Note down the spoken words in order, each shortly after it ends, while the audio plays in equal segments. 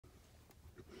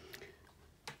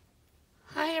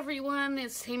Hi everyone,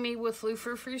 it's Tammy with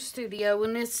Frou-frou Studio,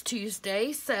 and it's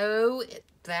Tuesday, so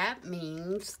that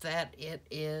means that it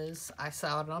is, I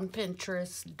saw it on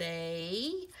Pinterest day,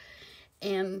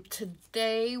 and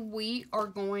today we are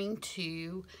going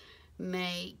to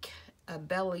make a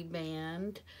belly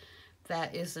band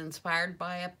that is inspired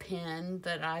by a pin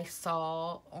that I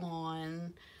saw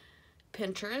on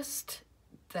Pinterest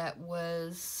that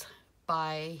was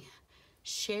by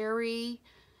Sherry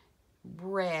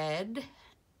Red,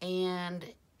 and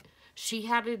she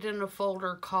had it in a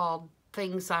folder called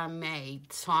Things I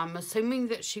Made, so I'm assuming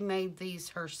that she made these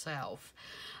herself.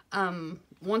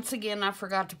 Once again, I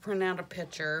forgot to print out a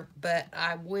picture, but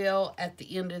I will at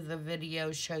the end of the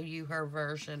video show you her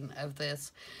version of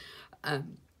this,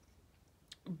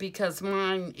 because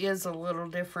mine is a little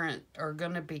different, or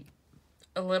gonna be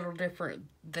a little different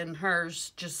than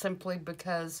hers, just simply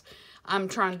because I'm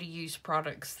trying to use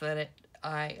products that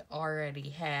I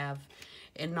already have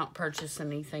and not purchase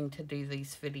anything to do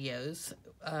these videos.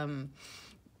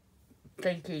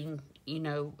 Thinking, you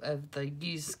know, of the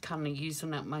kind of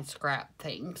using up my scrap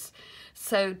things.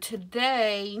 So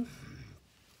today,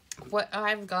 what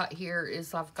I've got here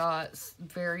is I've got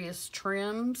various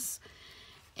trims,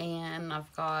 and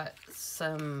I've got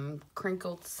some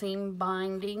crinkled seam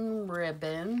binding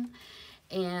ribbon,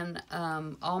 and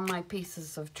all my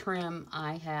pieces of trim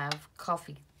I have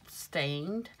coffee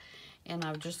stained, and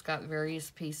I've just got various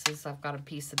pieces. I've got a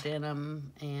piece of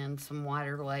denim and some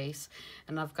wider lace,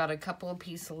 and I've got a couple of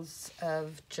pieces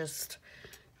of just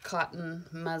cotton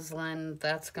muslin.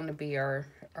 That's going to be our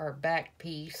back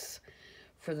piece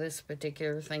for this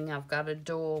particular thing. I've got a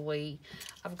doily,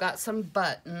 I've got some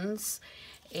buttons,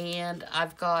 and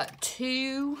I've got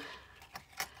two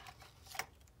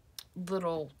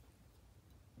little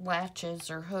latches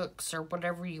or hooks or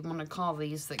whatever you want to call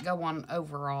these that go on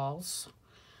overalls.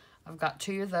 I've got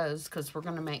two of those because we're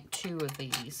going to make two of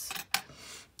these.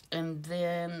 And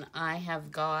then I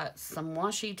have got some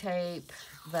washi tape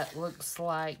that looks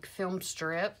like film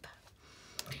strip,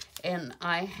 and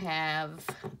I have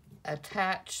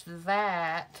attached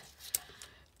that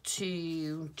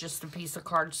to just a piece of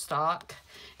cardstock,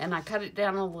 and I cut it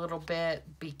down a little bit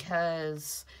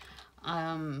because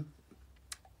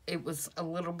it was a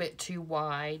little bit too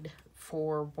wide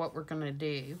for what we're going to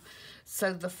do.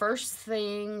 So the first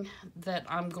thing that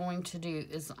I'm going to do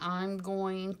is I'm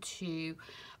going to,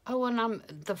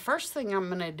 the first thing I'm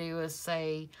going to do is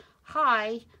say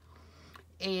hi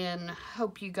and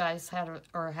hope you guys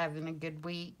are having a good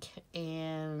week,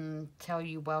 and tell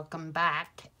you welcome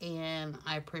back, and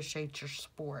I appreciate your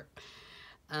support.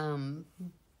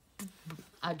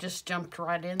 I just jumped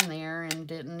right in there and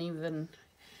didn't even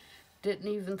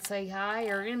say hi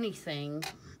or anything,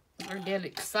 or get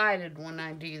excited when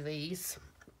I do these,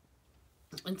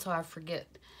 and so I forget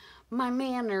my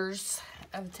manners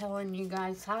of telling you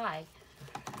guys hi.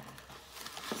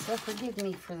 So forgive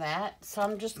me for that. So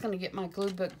I'm just going to get my glue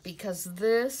book, because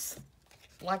this,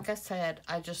 like I said,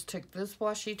 I just took this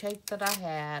washi tape that I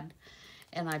had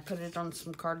and I put it on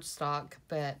some cardstock,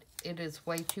 but it is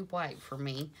way too white for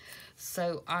me.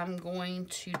 So I'm going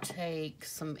to take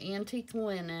some antique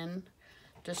linen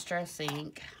distress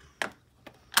ink,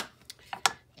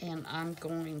 and I'm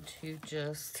going to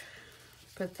just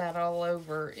put that all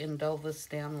over and dull this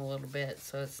down a little bit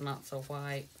so it's not so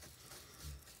white.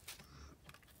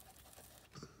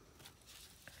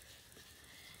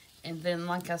 And then,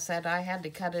 like I said, I had to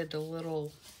cut it a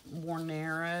little more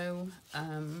narrow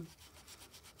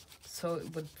so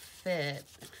it would fit,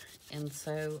 and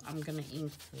so I'm going to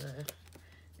ink the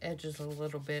edges a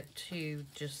little bit too,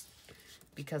 just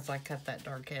because I cut that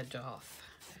dark edge off.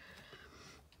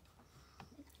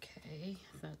 Okay,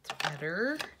 that's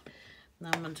better.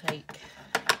 Now I'm going to take,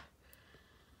 I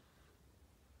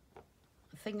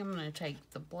think I'm going to take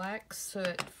the black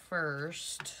soot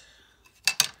first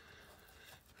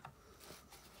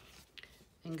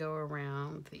and go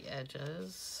around the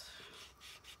edges.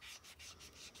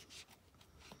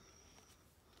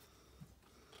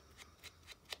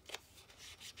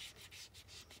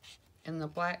 And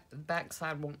the back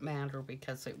side won't matter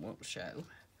because it won't show.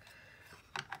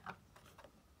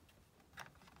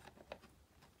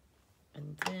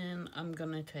 And then I'm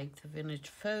going to take the vintage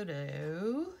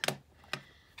photo.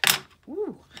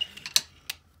 Ooh.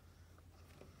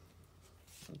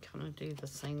 And kind of do the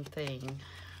same thing.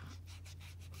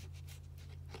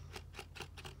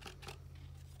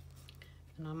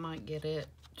 And I might get it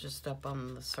just up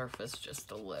on the surface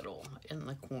just a little in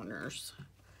the corners.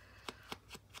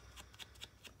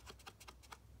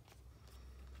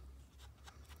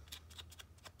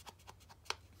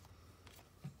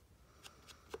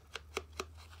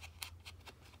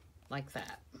 like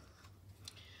that.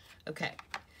 Okay,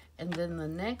 and then the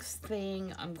next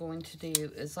thing I'm going to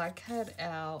do is I cut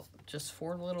out just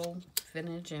 4 little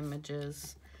vintage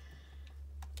images.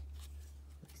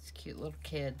 These cute little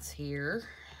kids here.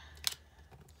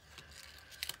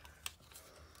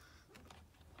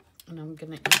 And I'm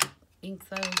going to ink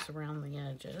those around the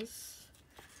edges.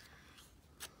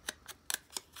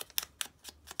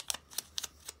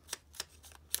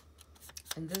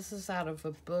 And this is out of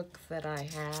a book that I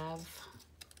have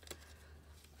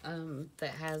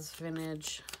that has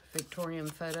vintage Victorian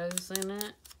photos in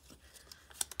it.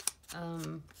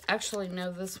 Actually,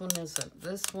 no, this one isn't.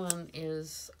 This one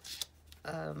is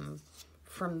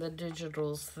from the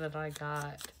digitals that I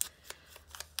got.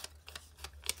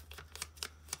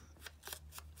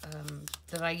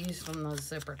 That I used on those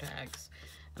zipper tags.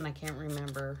 And I can't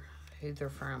remember who they're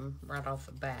from right off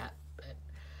the bat. But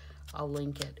I'll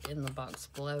link it in the box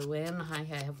below. And I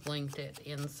have linked it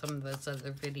in some of those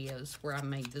other videos where I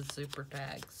made the zipper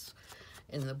tags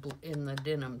in the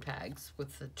denim tags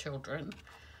with the children.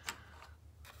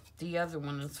 The other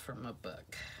one is from a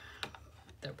book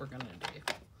that we're going to do.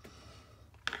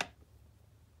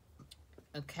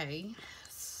 Okay,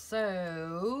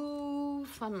 so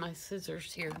find my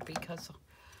scissors here because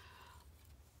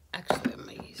actually I'm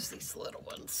going to use these little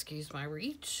ones. Excuse my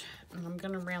reach. And I'm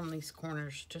going to round these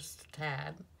corners just a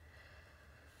tad.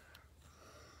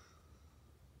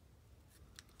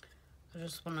 I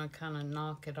just want to kind of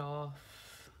knock it off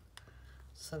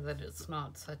so that it's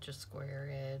not such a square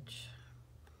edge.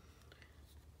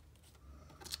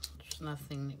 There's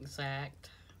nothing exact.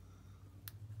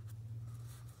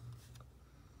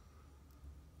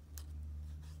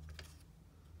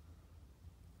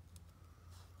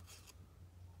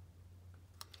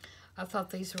 I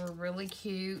thought these were really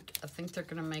cute. I think they're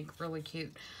going to make really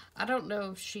cute. I don't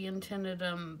know if she intended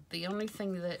them. The only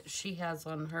thing that she has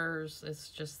on hers is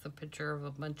just the picture of a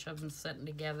bunch of them sitting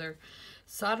together.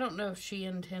 So I don't know if she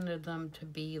intended them to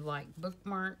be like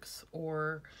bookmarks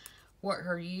or what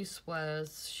her use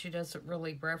was. She doesn't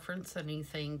really reference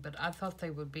anything, but I thought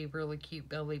they would be really cute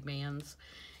belly bands.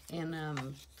 And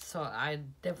so I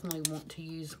definitely want to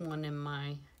use one in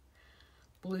my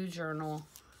blue journal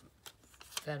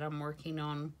that I'm working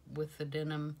on with the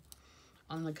denim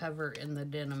on the cover and the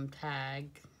denim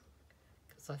tag,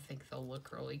 because I think they'll look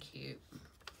really cute.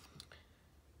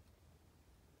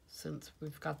 Since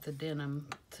we've got the denim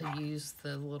to use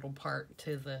the little part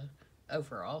to the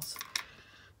overalls,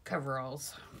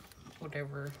 coveralls,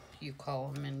 whatever you call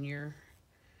them in your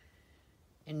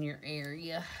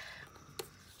area.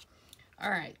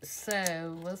 All right,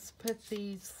 so let's put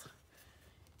these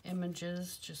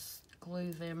images, just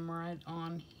glue them right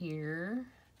on here.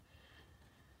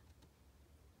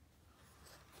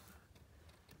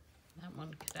 That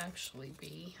one could actually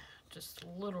be just a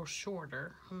little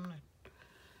shorter. I'm going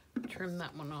to trim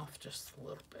that one off just a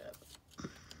little bit.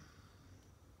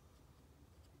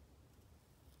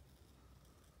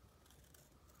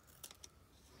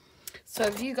 So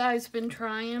have you guys been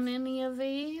trying any of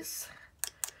these?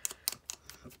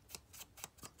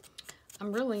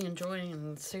 I'm really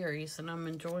enjoying the series, and I'm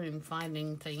enjoying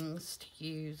finding things to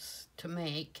use to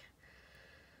make.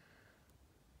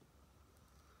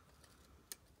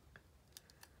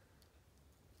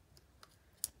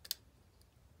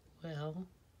 Well,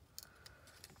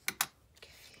 okay.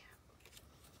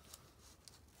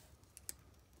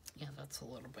 Yeah, that's a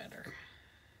little better.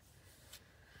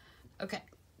 Okay,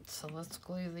 so let's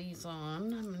glue these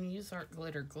on. I'm going to use our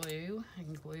glitter glue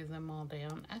and glue them all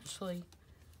down. Actually,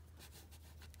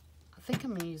 I think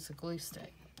I'm going to use a glue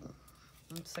stick.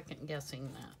 I'm second guessing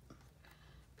that,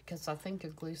 because I think a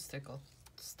glue stick will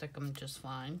stick them just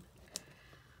fine.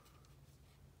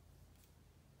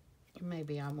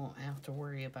 Maybe I won't have to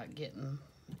worry about getting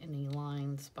any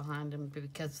lines behind them,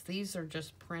 because these are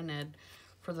just printed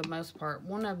for the most part.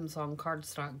 One of them's on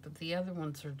cardstock, but the other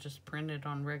ones are just printed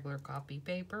on regular copy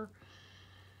paper.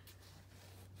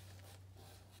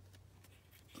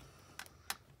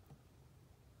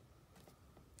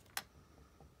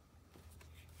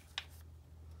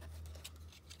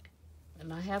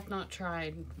 And I have not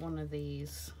tried one of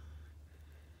these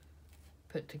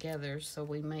put together, so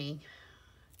we may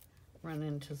run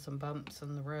into some bumps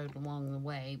in the road along the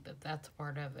way, but that's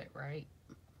part of it, right?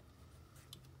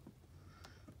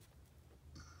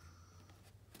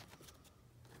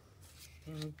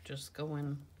 And just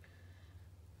going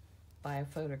by a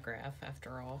photograph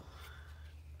after all.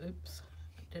 Oops,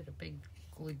 I did a big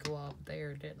glue glob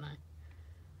there, didn't I?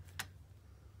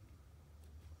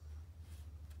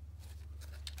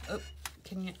 Oh,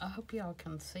 can you, I hope y'all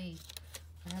can see.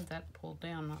 I had that pulled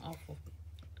down awful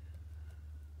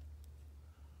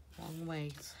long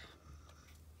anyways,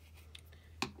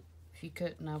 if you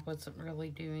couldn't, I wasn't really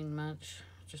doing much,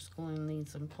 just gluing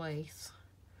these in place.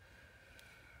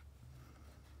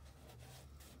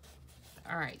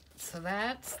 Alright, so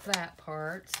that's that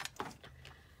part.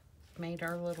 Made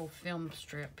our little film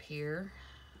strip here.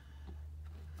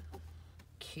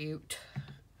 Cute.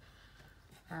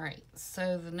 Alright,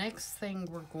 so the next thing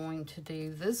we're going to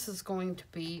do, this is going to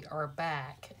be our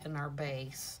back and our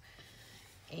base.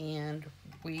 And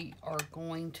we are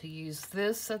going to use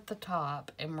this at the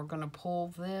top, and we're going to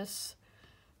pull this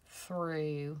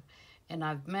through. And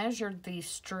I've measured these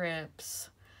strips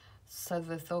so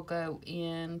that they'll go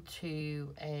into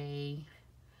a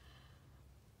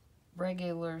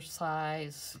regular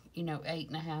size, you know,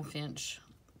 8.5 inch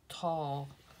tall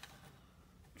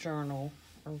journal,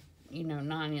 or, you know,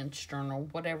 9-inch journal,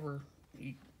 whatever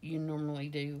you normally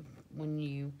do when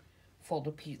you fold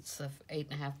a piece of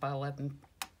 8.5 by 11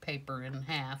 paper in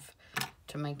half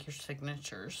to make your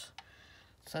signatures.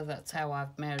 So that's how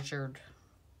I've measured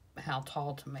how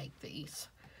tall to make these.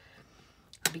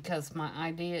 Because my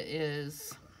idea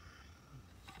is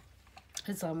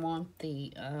I want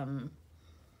the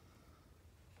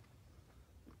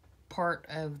part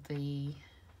of the,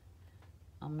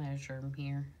 I'll measure them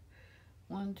here.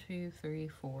 1, 2, 3,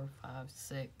 4, 5,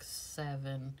 6,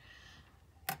 7,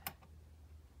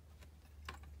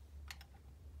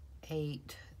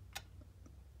 8.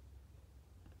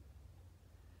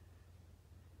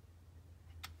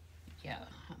 Yeah,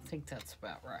 I think that's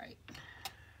about right.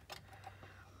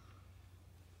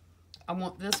 I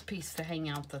want this piece to hang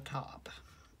out the top.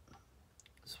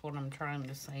 That's what I'm trying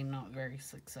to say, not very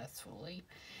successfully.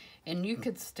 And you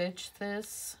could stitch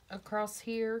this across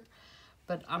here,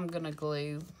 but I'm going to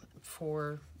glue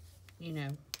for, you know,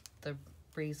 the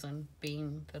reason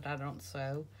being that I don't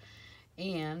sew.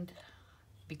 And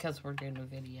because we're doing a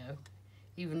video,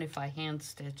 even if I hand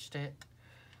stitched it,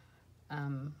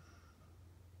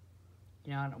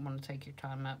 you know, I don't want to take your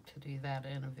time up to do that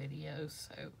in a video,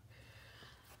 so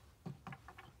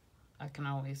I can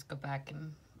always go back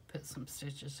and put some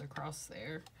stitches across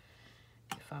there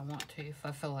if I want to, if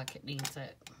I feel like it needs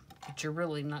it. But you're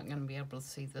really not going to be able to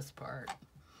see this part.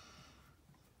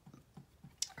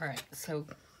 Alright, so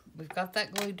we've got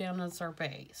that glued down as our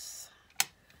base.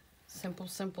 Simple,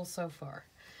 simple so far.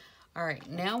 Alright,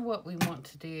 now what we want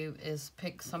to do is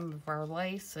pick some of our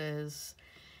laces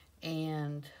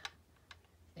and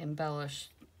embellish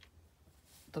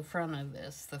the front of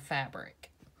this, the fabric.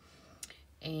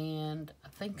 And I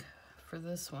think for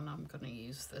this one, I'm going to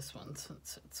use this one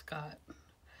since it's got,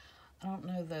 I don't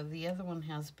know though, the other one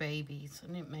has babies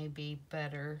and it may be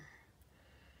better.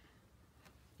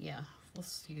 Yeah,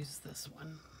 let's use this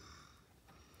one.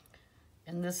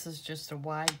 And this is just a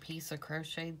wide piece of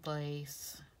crocheted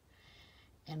lace.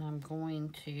 And I'm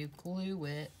going to glue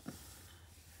it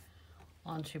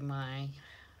onto my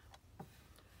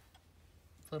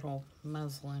little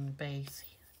muslin base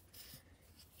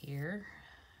here.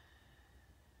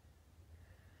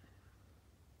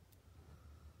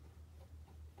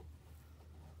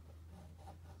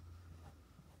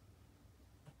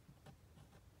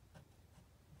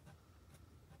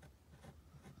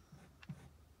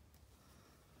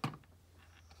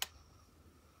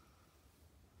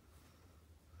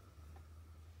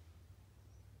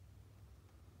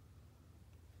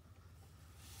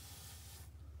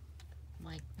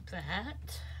 Like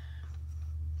that.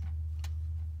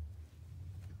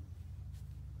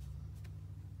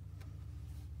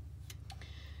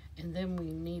 And then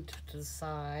we need to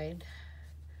decide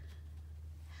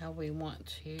how we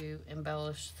want to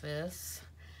embellish this.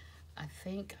 I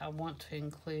think I want to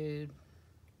include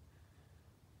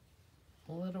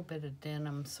a little bit of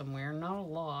denim somewhere, not a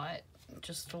lot,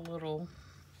 just a little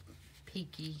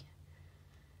peeky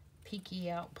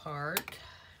out part.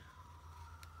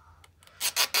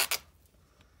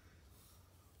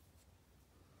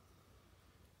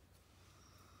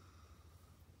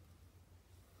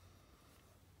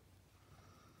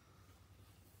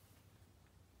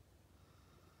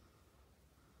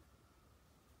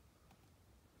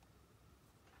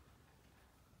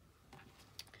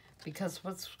 Because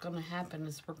what's going to happen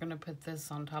is we're going to put this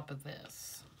on top of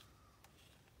this.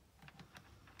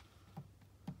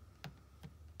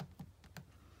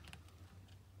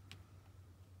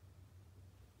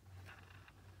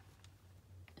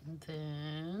 And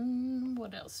then,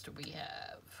 what else do we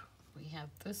have? We have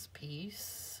this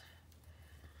piece.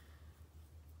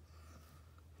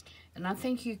 And I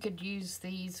think you could use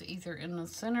these either in the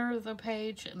center of the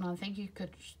page, and I think you could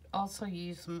also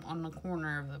use them on the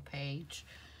corner of the page.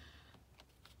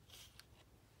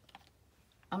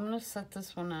 I'm going to set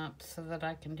this one up so that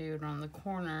I can do it on the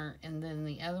corner, and then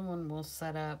the other one will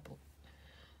set up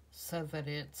so that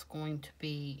it's going to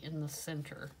be in the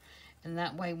center. And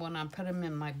that way when I put them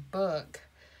in my book,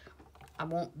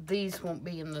 these won't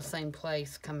be in the same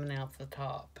place coming out the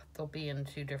top. They'll be in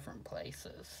two different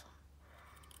places.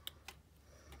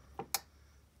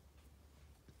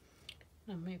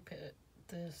 Let me put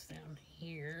this down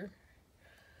here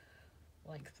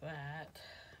like that.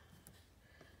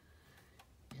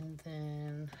 And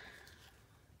then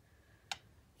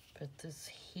put this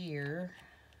here.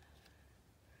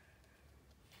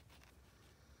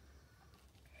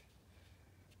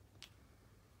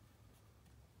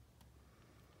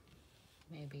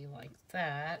 Maybe like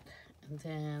that. And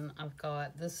then I've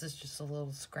got, this is just a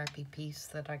little scrappy piece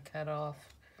that I cut off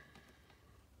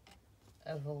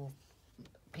of a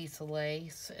piece of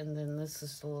lace. And then this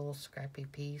is a little scrappy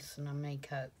piece, and I may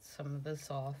cut some of this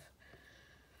off.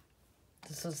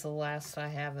 This is the last I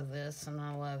have of this, and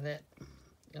I love it.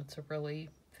 It's a really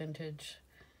vintage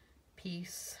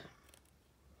piece.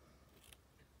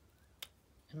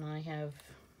 And I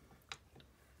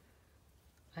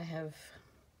have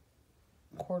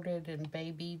corded and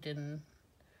babied and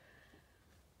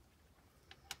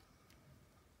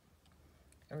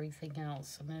everything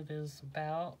else, and it is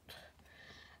about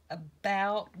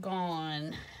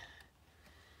gone.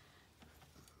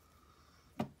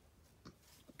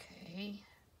 Okay.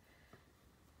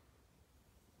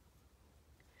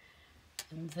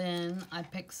 And then I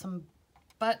picked some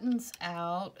buttons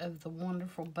out of the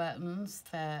wonderful buttons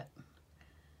that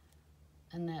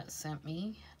Annette sent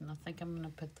me, and I think I'm going to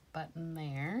put the button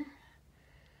there.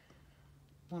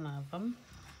 One of them.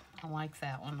 I like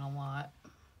that one a lot.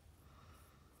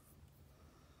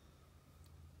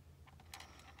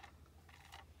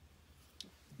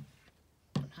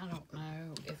 I don't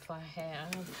know if I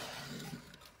have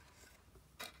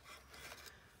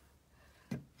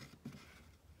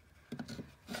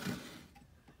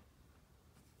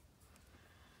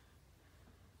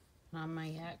I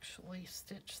may actually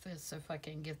stitch this if I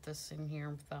can get this in here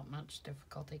without much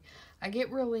difficulty. I get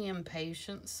really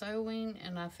impatient sewing,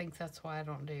 and I think that's why I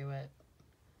don't do it.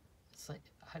 It's like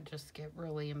I just get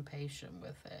really impatient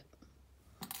with it.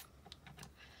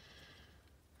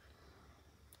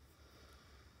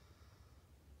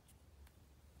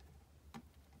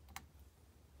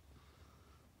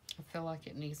 I feel like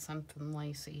it needs something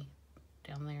lacy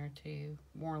down there too,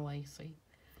 more lacy.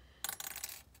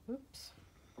 Oops.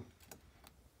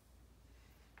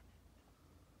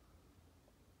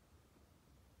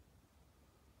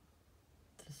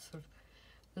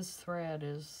 This thread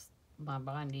is my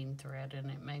binding thread,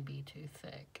 and it may be too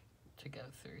thick to go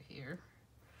through here.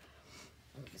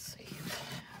 Let me see if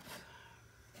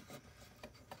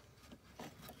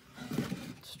I have.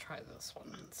 Let's try this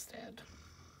one instead.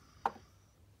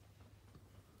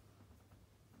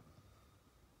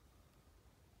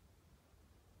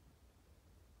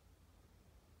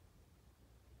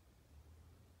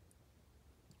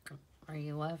 Are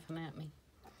you laughing at me?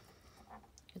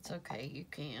 It's okay, you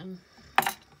can.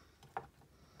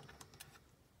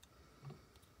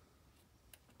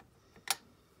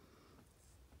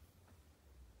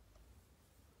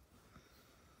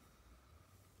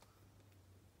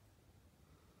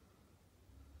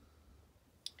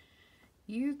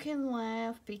 You can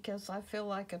laugh because I feel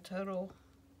like a total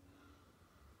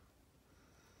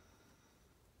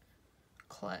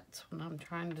klutz when I'm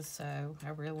trying to sew. I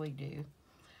really do.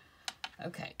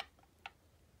 Okay.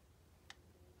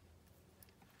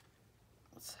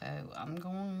 So I'm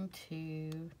going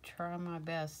to try my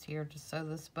best here to sew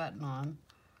this button on.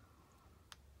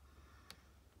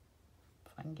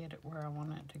 If I can get it where I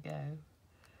want it to go.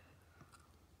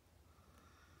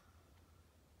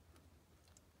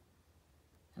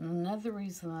 And another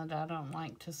reason that I don't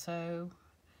like to sew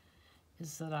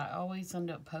is that I always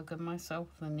end up poking myself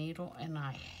with a needle, and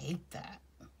I hate that.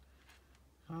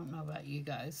 I don't know about you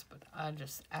guys, but I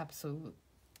just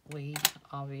absolutely,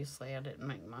 obviously I didn't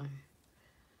make my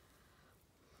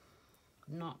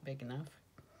knot big enough.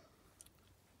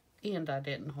 And I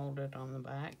didn't hold it on the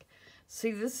back. See,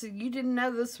 you didn't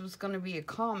know this was going to be a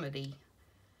comedy.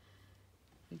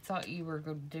 You thought you were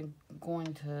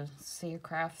going to see a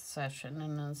craft session,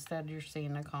 and instead you're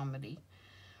seeing a comedy.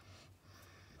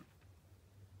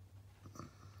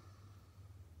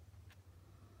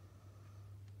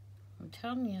 I'm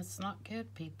telling you, it's not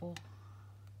good, people.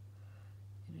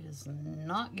 It is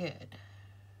not good.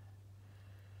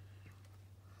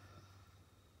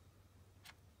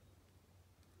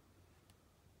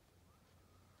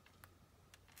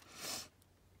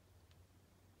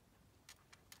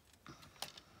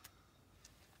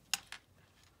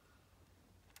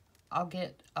 I'll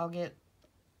get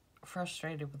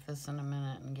frustrated with this in a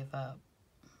minute and give up.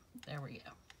 There we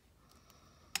go.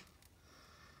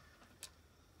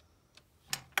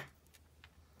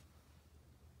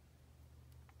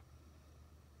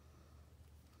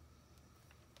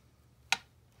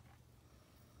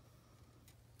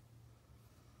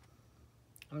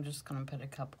 I'm just going to put a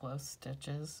couple of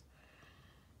stitches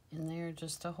in there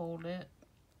just to hold it.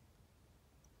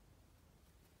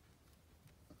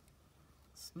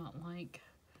 It's not like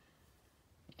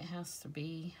it has to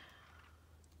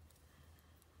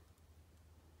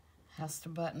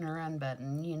button or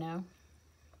unbutton, you know.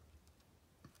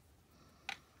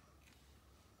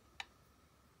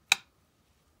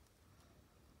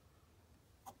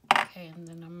 Okay, and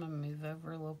then I'm going to move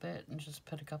over a little bit and just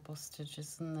put a couple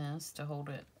stitches in this to hold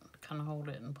it, kind of hold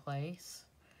it in place.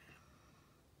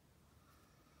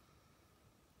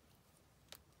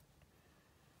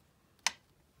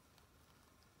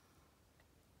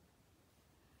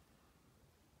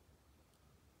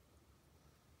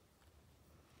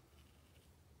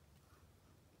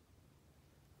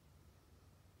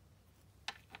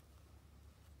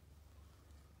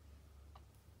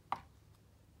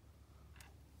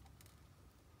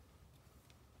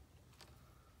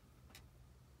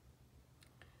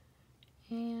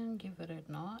 And give it a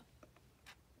knot.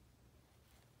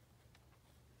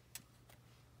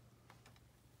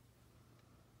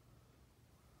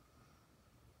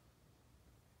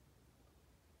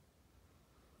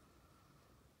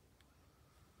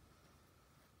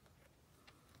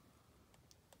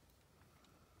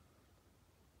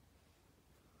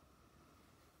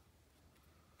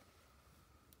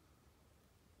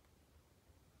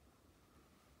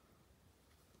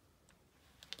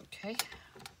 Okay.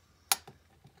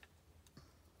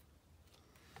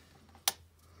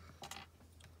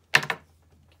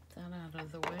 That out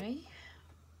of the way.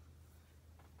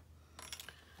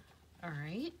 All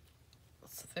right,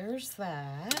 so there's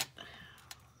that.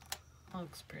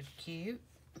 Looks pretty cute.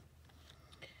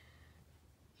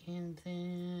 And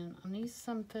then I need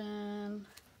something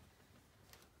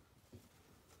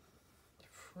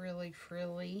frilly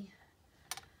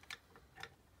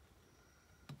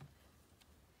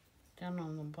down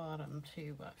on the bottom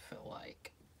too, I feel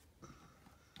like.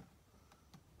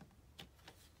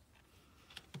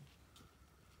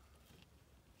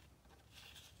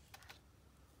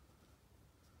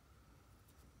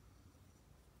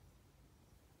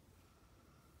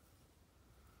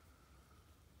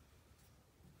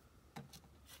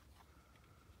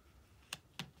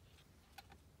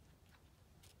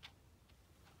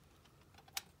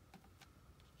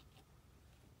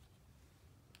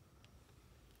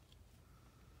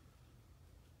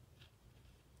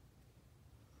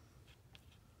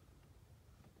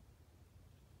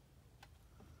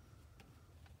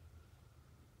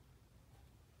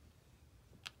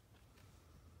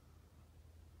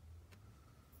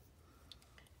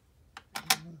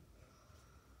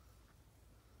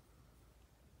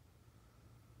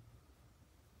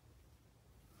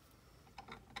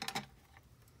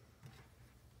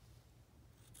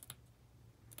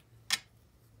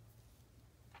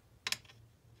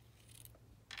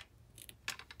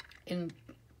 And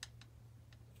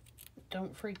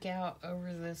don't freak out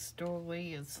over this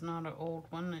doily. It's not an old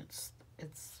one.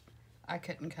 It's I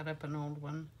couldn't cut up an old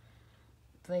one.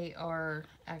 They are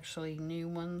actually new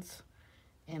ones,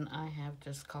 and I have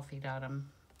just coffee dyed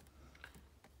them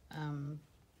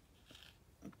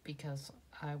because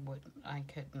I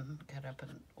couldn't cut up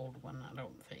an old one, I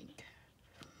don't think.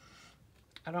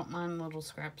 I don't mind little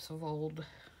scraps of old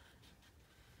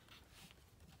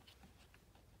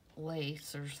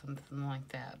lace or something like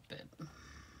that, but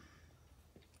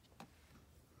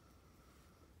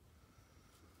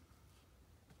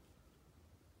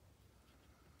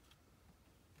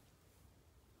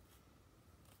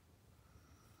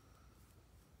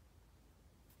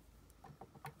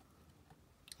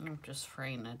I'm just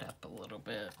fraying it up a little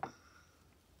bit.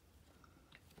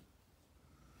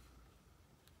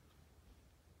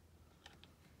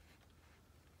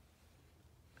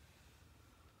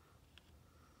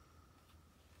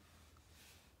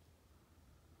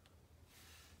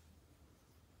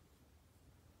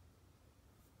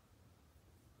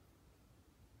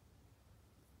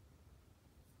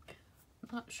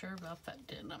 Not sure about that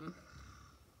denim.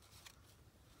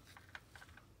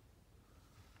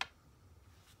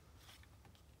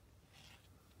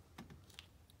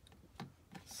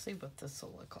 Let's see what this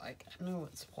will look like. I know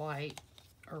it's white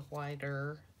or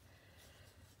whiter.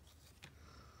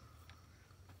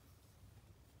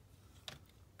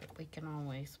 But we can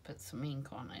always put some ink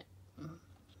on it.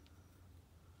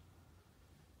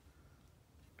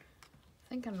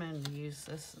 think I'm going to use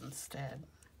this instead.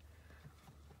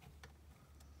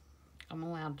 I'm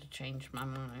allowed to change my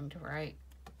mind, right?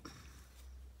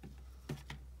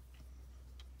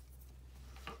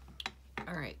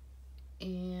 All right,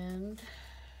 and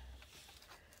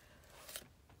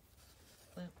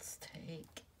let's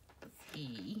take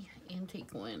the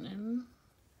antique linen.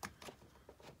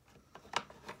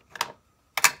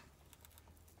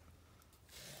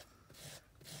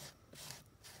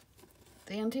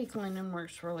 The antique linen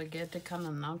works really good to kind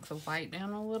of knock the white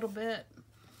down a little bit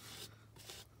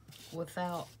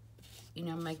without, you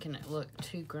know, making it look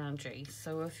too grungy.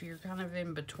 So if you're kind of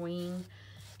in between,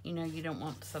 you know, you don't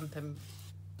want something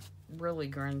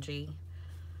really grungy,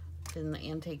 then the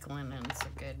antique linen's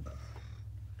a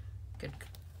good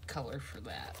color for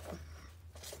that.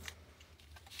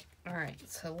 All right,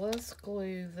 so let's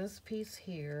glue this piece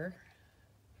here.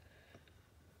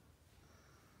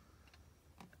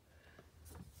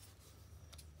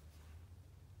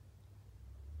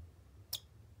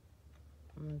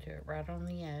 I'm going to do it right on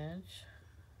the edge.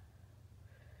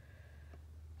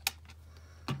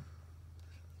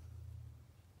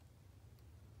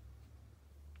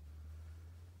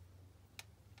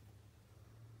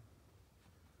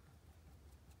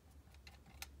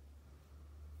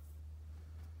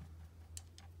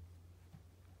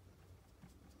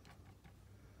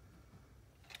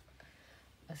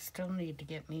 I still need to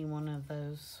get me one of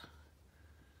those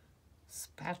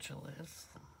spatulas,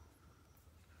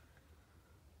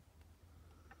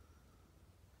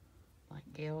 like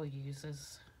Gail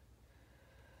uses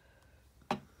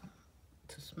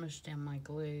to smush down my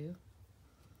glue.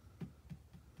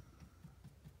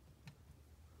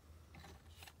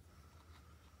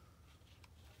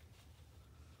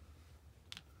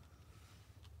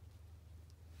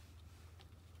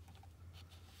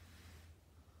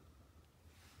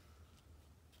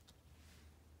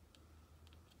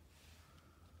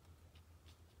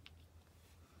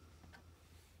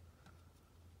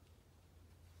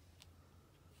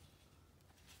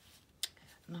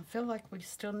 And I feel like we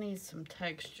still need some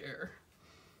texture.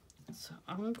 So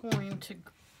I'm going to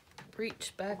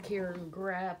reach back here and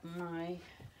grab my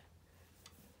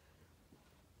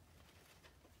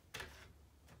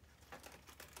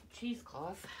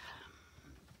cheesecloth.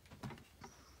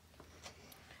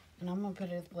 And I'm going to put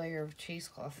a layer of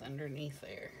cheesecloth underneath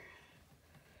there.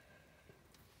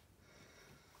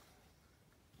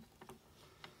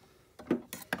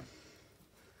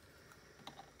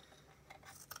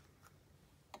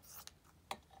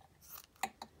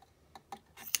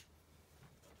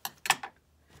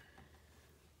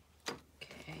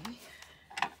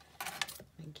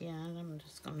 Again, I'm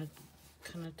just going to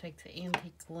kind of take the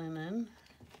antique linen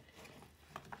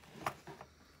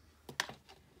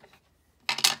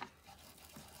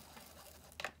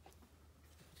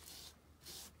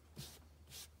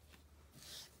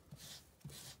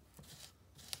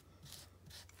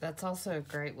that's also a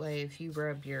great way if you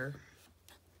rub your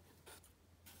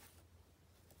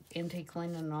antique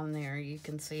linen on there, you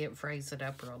can see it frays it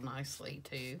up real nicely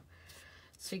too.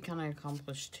 So you kind of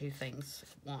accomplish two things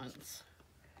at once.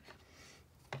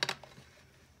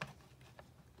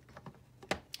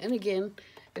 And again,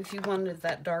 if you wanted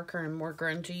that darker and more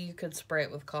grungy, you could spray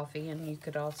it with coffee, and you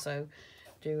could also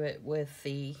do it with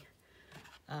the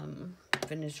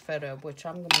finished photo, which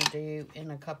I'm going to do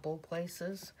in a couple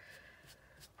places.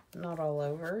 Not all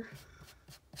over,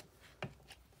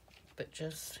 but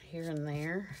just here and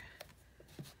there.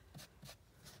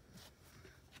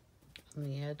 On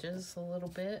the edges a little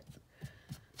bit.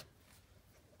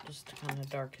 Just to kind of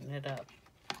darken it up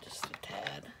just a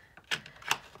tad.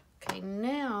 Okay,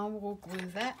 now we'll glue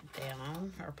that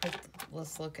down, or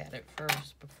let's look at it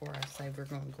first before I say we're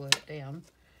going to glue it down.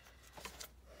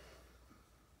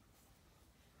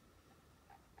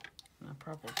 I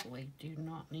probably do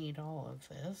not need all of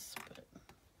this, but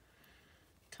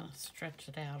kind of stretch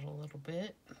it out a little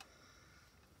bit.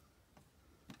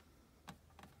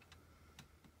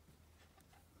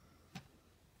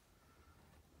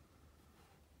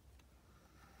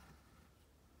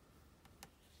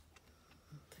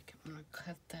 I'm going to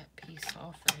cut that piece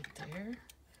off right there.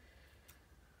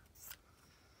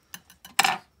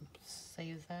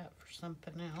 Save that for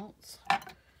something else.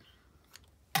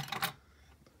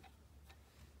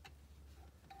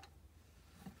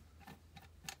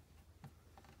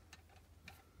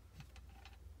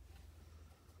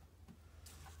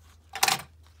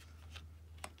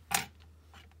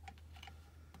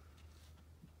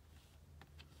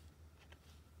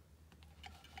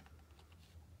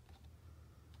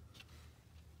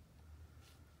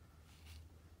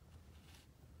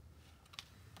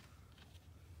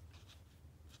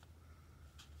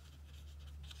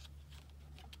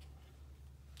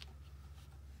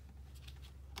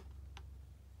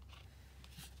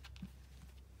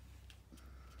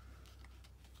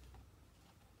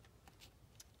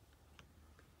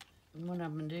 what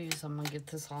I'm going to do is I'm going to get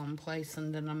this all in place,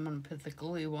 and then I'm going to put the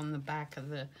glue on the back of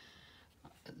the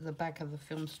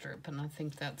film strip, and I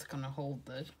think that's going to hold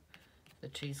the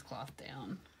cheesecloth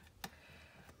down.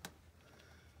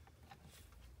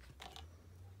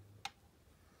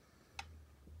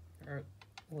 Or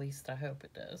at least I hope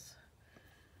it does.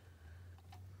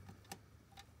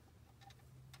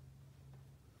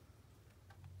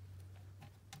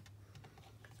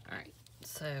 Alright,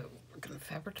 so we're going to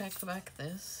Fabri-Tac the back of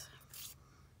this.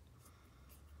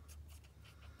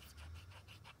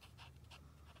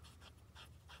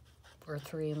 Or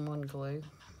 3-in-1 glue.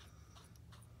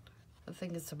 I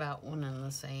think it's about one and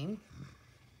the same.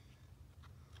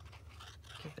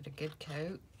 Give it a good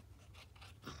coat.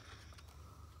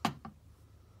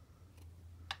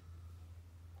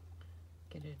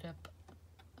 Get it up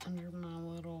under my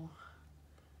little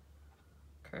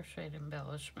crocheted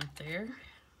embellishment there.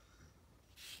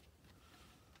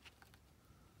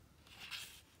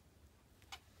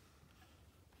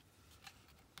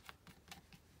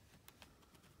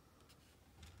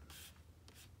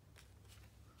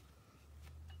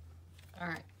 All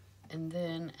right, and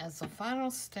then as a final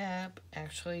step,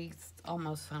 actually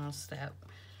almost final step,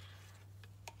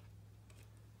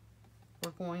 we're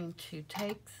going to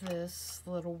take this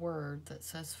little word that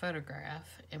says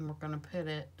photograph, and we're going to put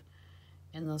it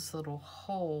in this little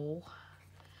hole.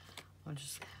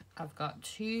 I've got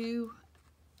 2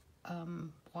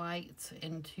 whites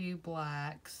and 2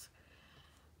 blacks.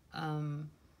 And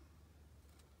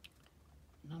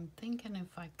I'm thinking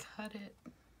if I cut it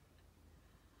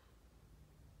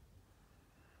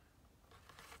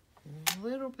a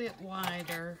little bit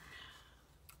wider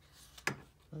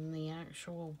than the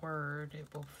actual word, it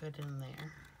will fit in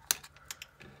there.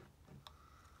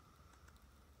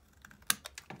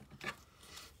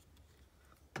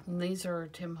 And these are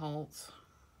Tim Holtz,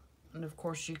 and of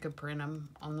course you could print them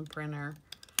on the printer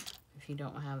if you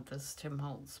don't have this Tim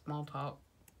Holtz Small Talk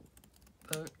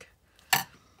book.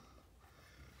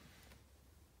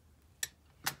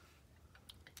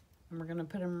 And we're going to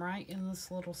put them right in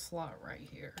this little slot right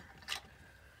here.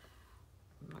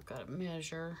 I've got to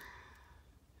measure.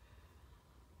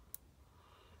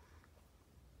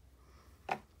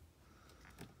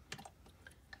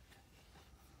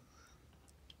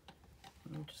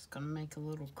 I'm just going to make a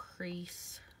little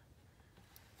crease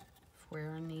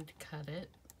where I need to cut it.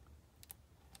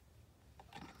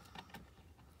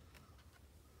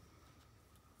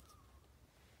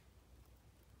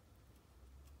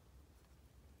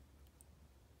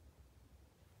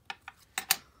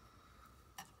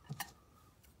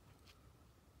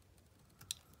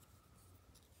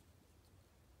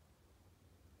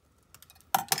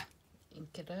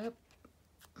 Ink it up.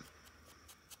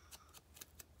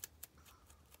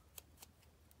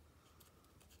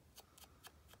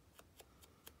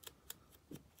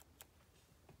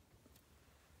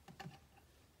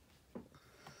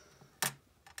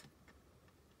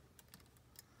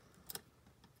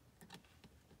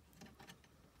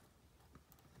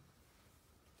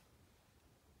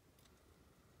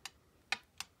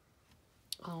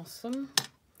 Awesome.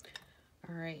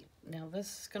 All right, now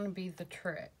this is going to be the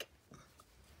trick.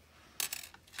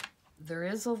 There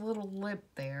is a little lip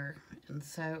there, and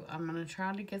so I'm going to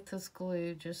try to get this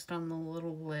glue just on the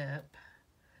little lip.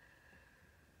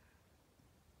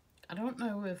 I don't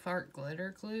know if art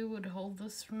glitter glue would hold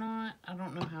this or not. I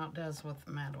don't know how it does with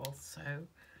metal, so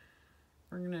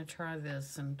we're going to try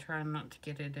this and try not to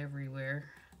get it everywhere.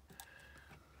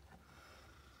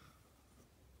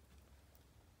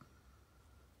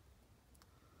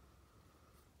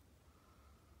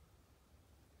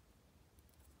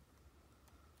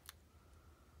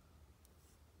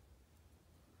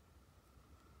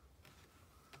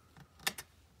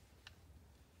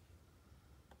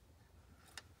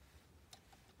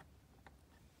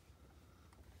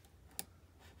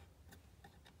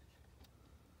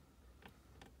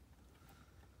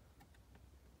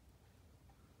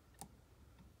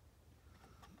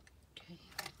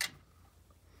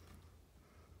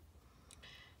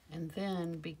 And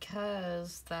then,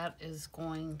 because that is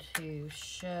going to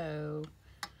show,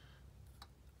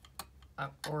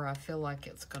 or I feel like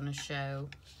it's going to show,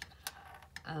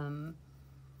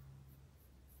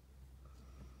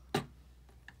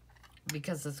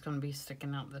 because it's going to be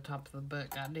sticking out the top of the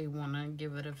book, I do want to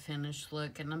give it a finished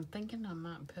look. And I'm thinking I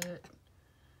might put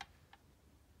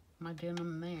my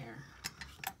denim there,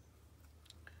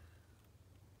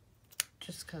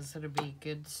 just because it'll be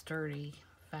good sturdy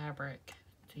fabric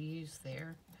to use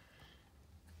there.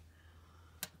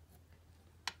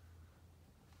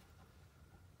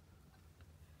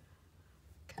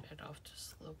 Cut it off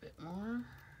just a little bit more.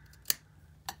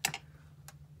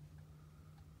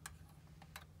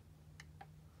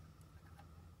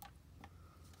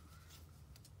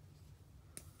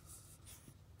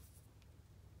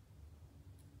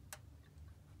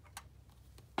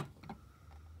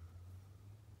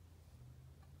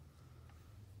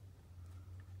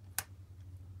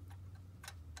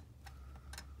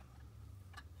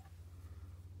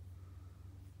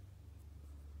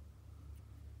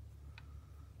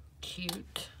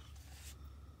 cute.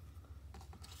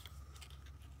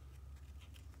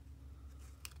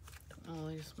 I'll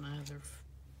lose my other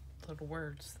little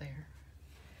words there.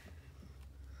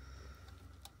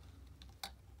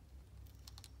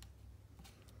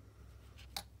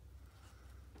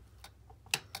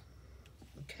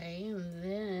 Okay, and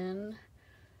then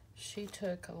she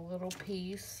took a little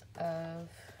piece of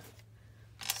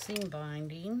seam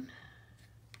binding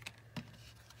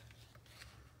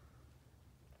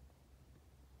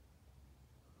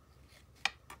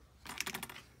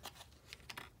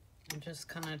and just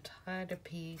kind of tied a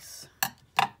piece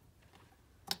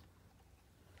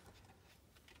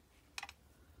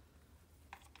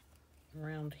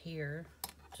around here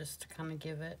just to kind of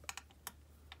give it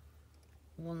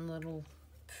one little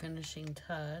finishing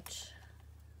touch.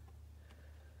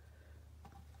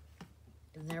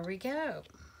 And there we go.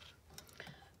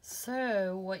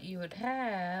 So what you would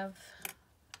have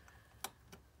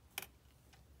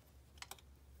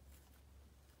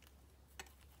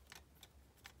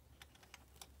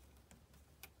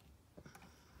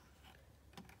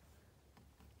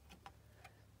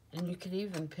and you could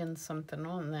even pin something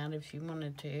on that if you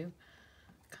wanted to,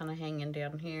 kind of hanging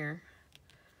down here.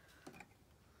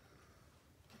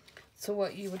 So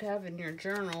what you would have in your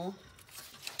journal,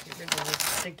 get rid of the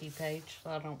sticky page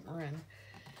so I don't run,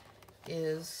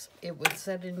 is it would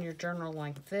sit in your journal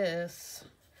like this,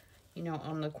 you know,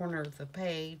 on the corner of the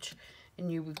page,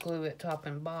 and you would glue it top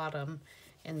and bottom,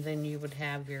 and then you would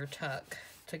have your tuck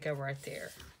to go right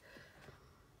there.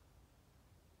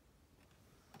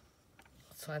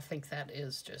 So I think that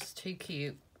is just too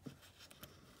cute.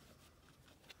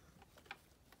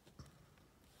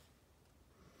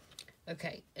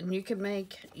 Okay, and you could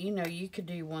make, you know, you could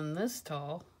do one this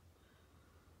tall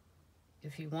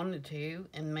if you wanted to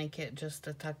and make it just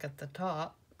a tuck at the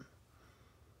top.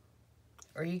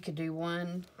 Or you could do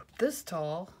one this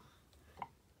tall,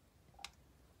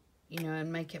 you know,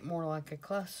 and make it more like a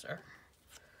cluster.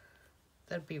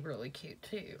 That'd be really cute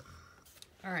too.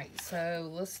 All right, so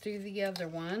let's do the other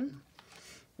one.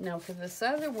 Now for this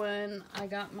other one, I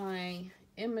got my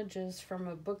images from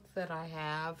a book that I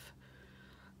have.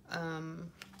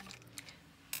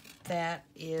 That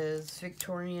is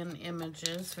Victorian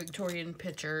images, Victorian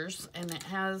pictures, and it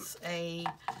has a,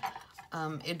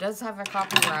 it does have a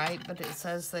copyright, but it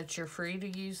says that you're free to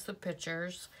use the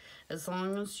pictures as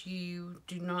long as you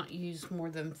do not use more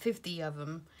than 50 of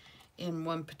them in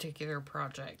one particular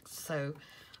project. So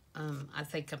I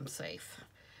think I'm safe.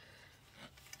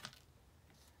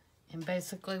 And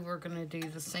basically we're going to do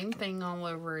the same thing all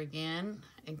over again,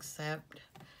 except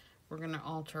we're going to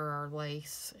alter our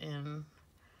lace and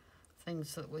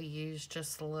things that we use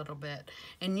just a little bit.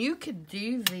 And you could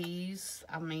do these,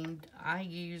 I mean, I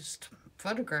used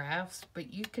photographs,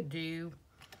 but you could do,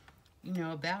 you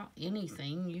know, about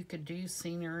anything. You could do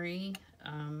scenery,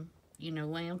 you know,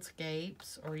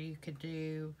 landscapes, or you could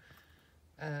do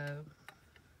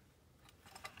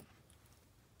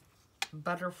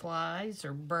butterflies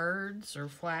or birds or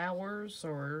flowers,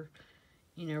 or,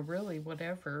 you know, really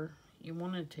whatever you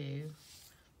wanted to.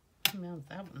 Now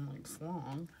that one looks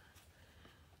long.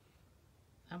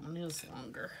 That one is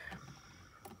longer.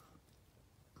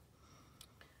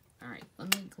 All right,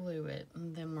 let me glue it,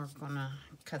 and then we're gonna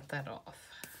cut that off.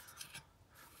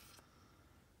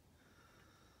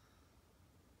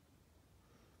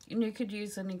 And you could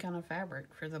use any kind of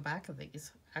fabric for the back of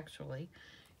these, actually.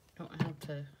 You don't have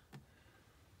to,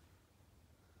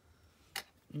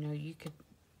 you know, you could,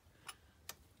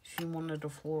 if you wanted a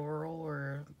floral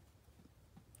or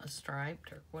a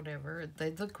striped or whatever,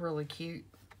 they look really cute.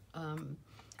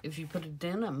 If you put a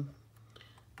denim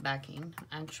backing,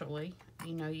 actually,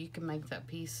 you know, you can make that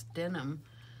piece denim.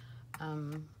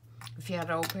 If you had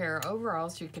an old pair of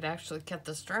overalls, you could actually cut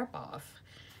the strap off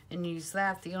and use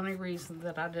that. The only reason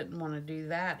that I didn't want to do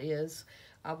that is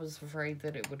I was afraid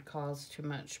that it would cause too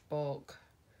much bulk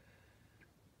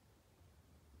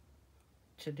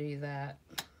to do that.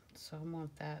 So I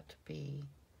want that to be...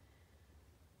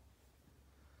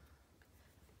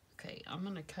 Okay, I'm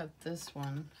going to cut this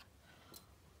one,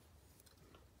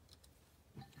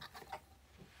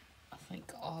 I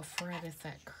think, off right at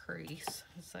that crease.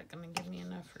 Is that going to give me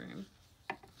enough room?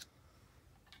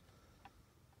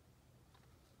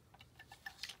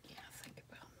 Yeah, I think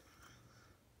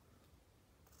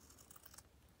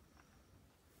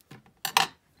about.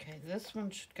 Okay, this one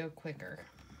should go quicker.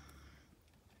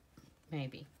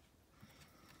 Maybe.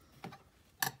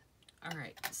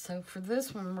 Alright, so for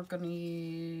this one, we're going to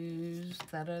use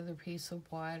that other piece of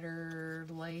wider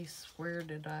lace. Where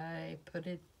did I put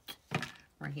it?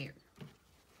 Right here.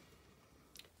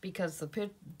 Because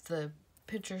the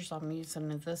pictures I'm using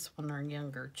in this one are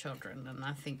younger children, and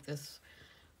I think this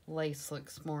lace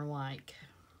looks more like,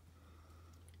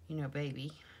 you know,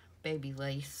 baby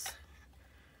lace.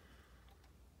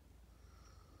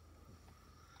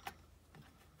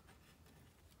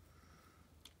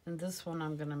 And this one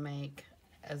I'm gonna make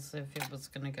as if it was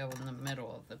gonna go in the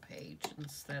middle of the page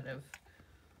instead of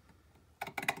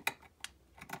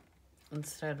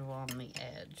on the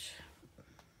edge.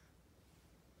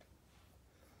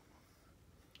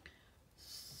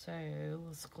 So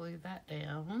let's glue that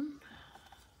down.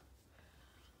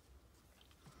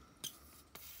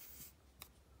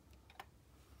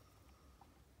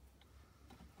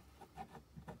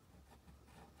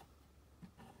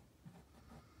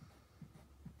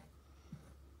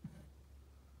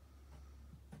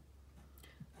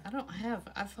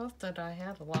 I thought that I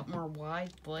had a lot more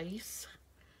wide lace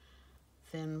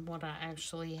than what I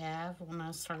actually have. When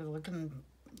I started looking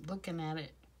at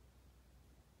it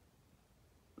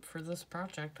for this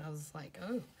project, I was like,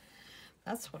 oh,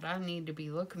 that's what I need to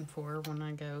be looking for when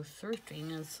I go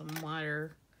thrifting, is some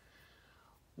wider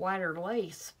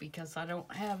lace, because I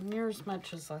don't have near as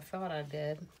much as I thought I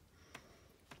did.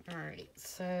 Alright,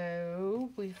 so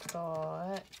we've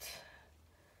got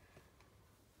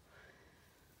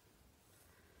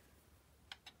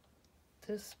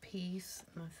this piece,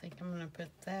 and I think I'm going to put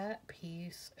that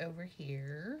piece over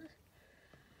here.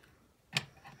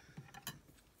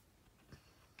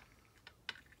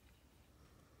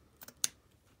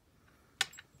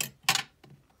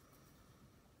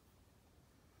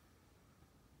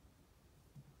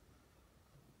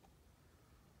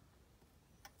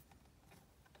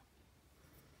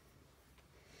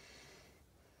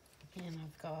 And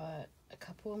I've got a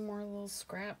couple of more little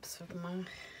scraps of my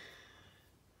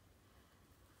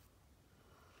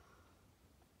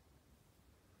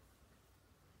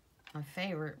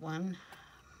favorite one.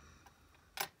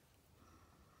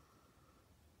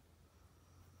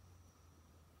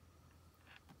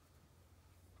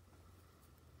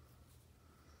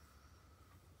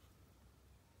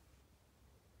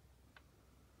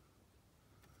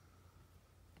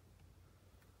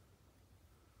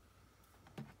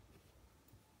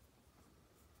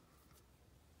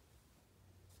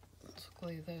 Let's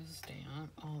glue those down,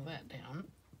 all that down.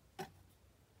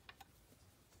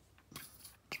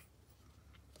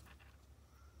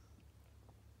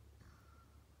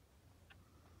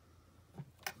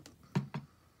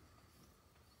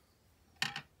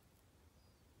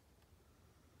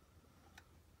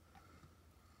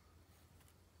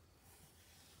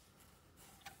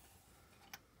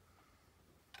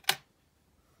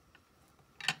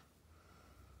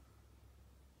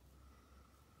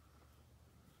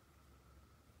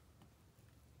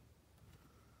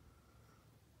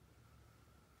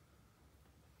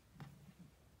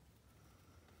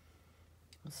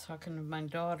 I was talking to my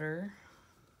daughter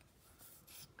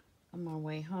on my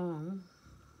way home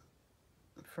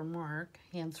from work,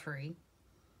 hands-free,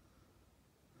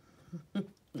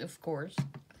 of course.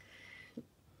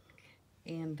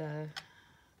 And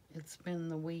it's been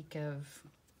the week of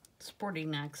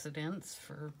sporting accidents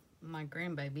for my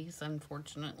grandbabies,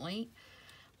 unfortunately.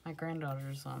 My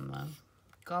granddaughter's on the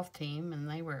golf team, and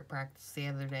they were at practice the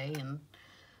other day, and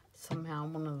somehow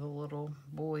one of the little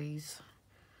boys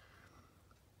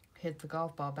hit the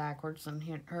golf ball backwards and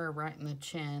hit her right in the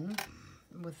chin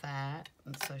with that.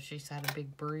 And so she's had a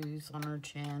big bruise on her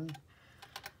chin.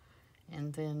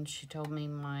 And then she told me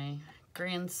my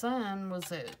grandson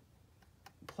was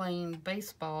playing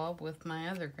baseball with my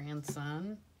other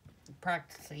grandson,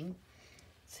 practicing.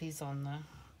 He's on the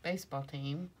baseball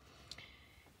team.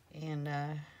 And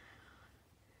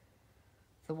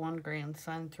the one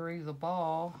grandson threw the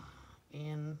ball,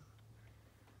 and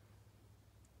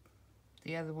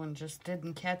the other one just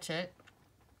didn't catch it.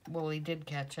 Well, he did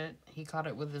catch it. He caught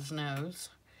it with his nose.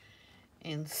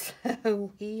 And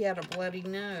so he had a bloody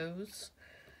nose.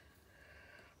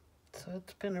 So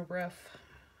it's been a rough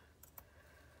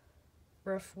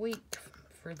week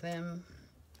for them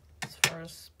as far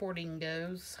as sporting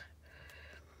goes.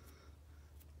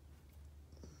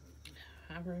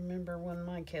 I remember when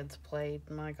my kids played,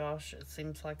 my gosh, it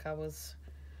seems like I was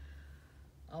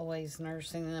always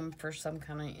nursing them for some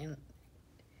kind of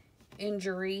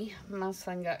injury. My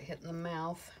son got hit in the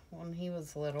mouth when he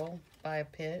was little by a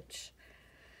pitch,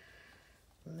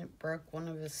 and it broke one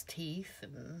of his teeth.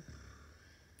 And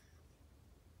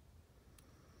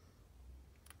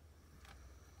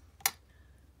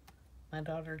my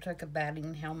daughter took a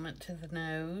batting helmet to the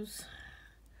nose.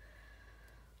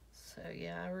 So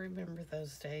yeah, I remember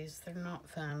those days. They're not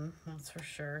fun, that's for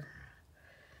sure.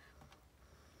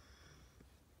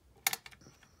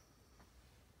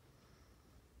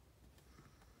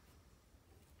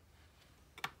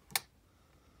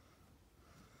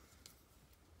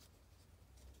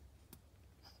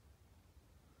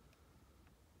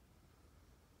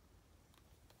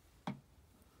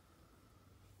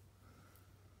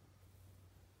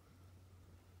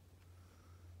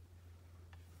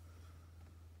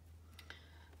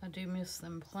 I do miss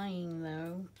them playing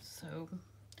though, so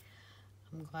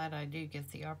I'm glad I do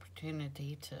get the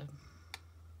opportunity to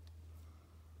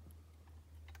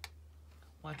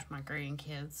watch my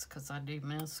grandkids, because I do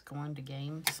miss going to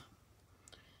games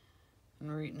and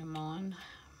rooting them on.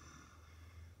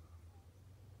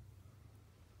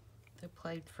 They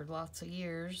played for lots of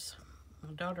years.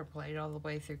 My daughter played all the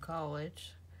way through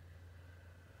college.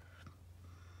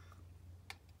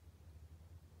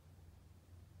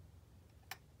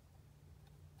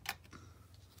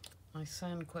 My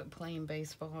son quit playing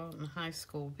baseball in high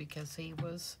school because he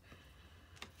was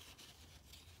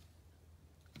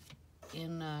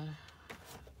in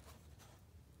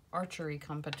archery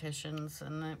competitions,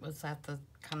 and it was at the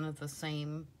kind of the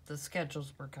same, the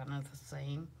schedules were kind of the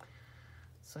same,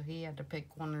 so he had to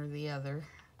pick one or the other.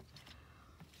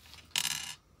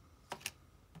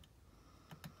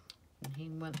 And he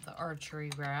went the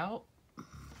archery route.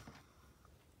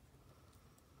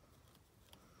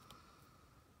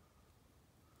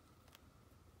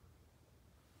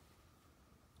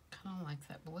 Kind of like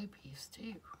that blue piece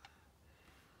too.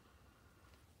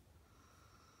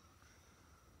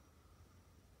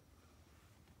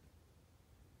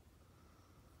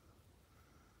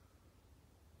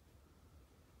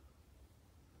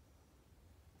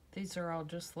 These are all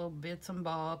just little bits and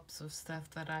bobs of stuff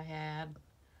that I had.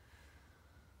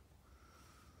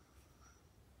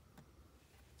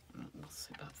 Let's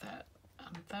see about that.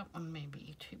 That one may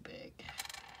be too big.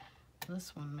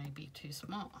 This one may be too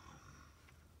small.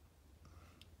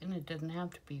 And it didn't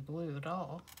have to be blue at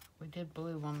all. We did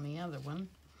blue on the other one.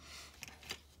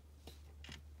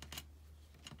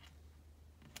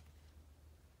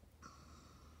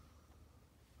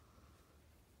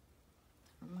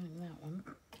 I don't mind that one.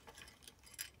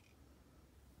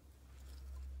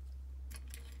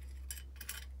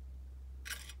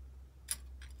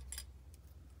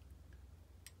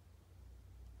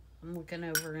 I'm looking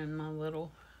over in my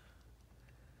little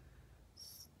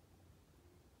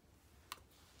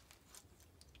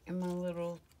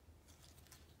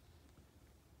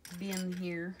bin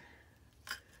here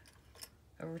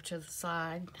over to the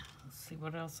side. Let's see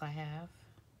what else I have.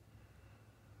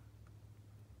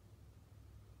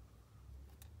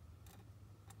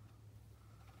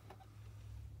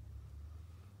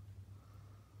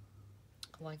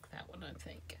 I like that one, I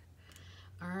think.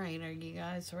 All right, are you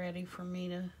guys ready for me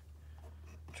to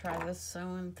try this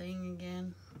sewing thing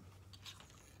again?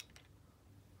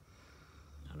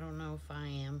 I don't know if I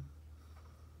am.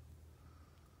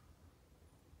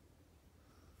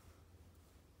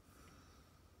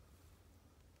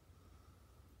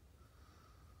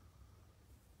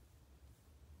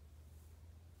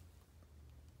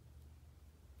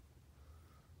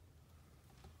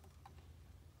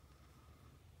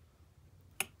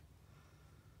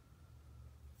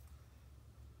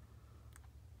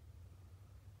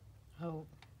 Oh,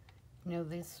 you know,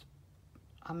 this,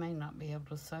 I may not be able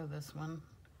to sew this one.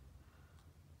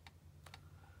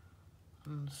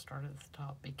 I'm going to start at the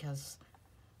top because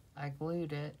I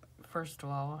glued it, first of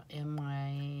all, in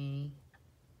my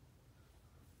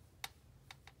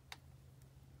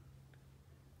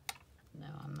no,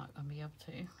 I'm not going to be able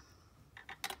to.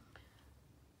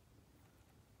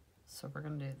 So we're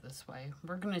going to do it this way.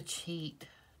 We're going to cheat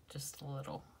just a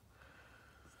little.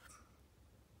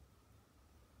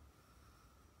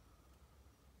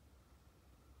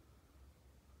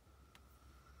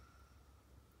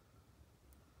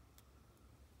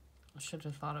 I should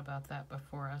have thought about that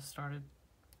before I started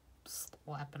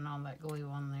slapping all that glue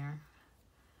on there.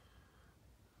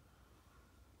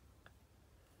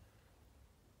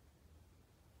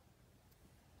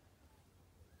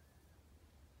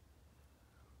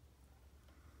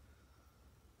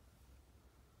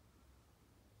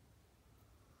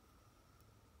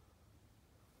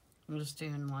 I'm just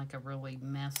doing like a really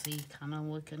messy kind of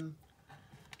looking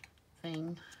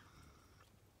thing.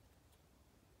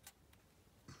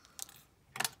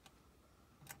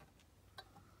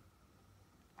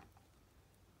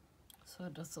 So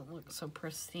it doesn't look so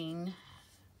pristine.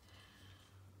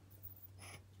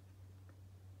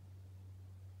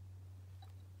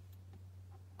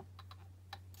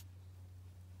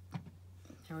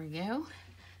 There we go.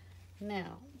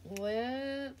 Now,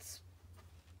 let's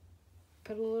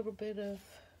put a little bit of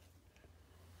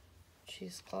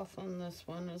cheesecloth on this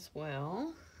one as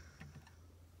well.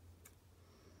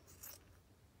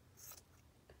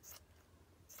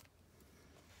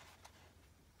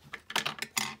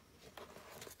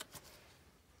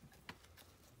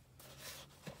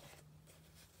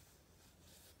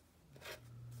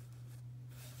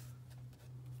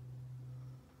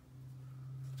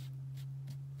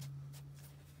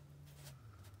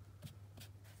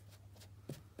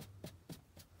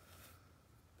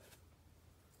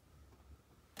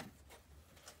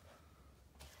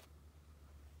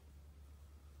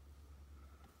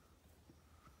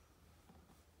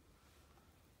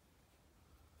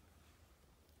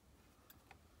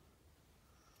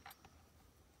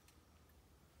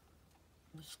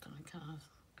 just going to kind of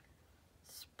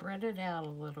spread it out a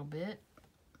little bit.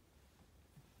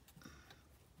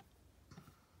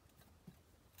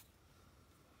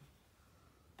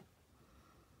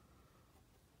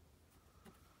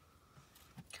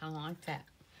 Kind of like that.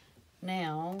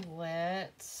 Now,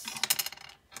 let's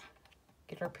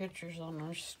get our pictures on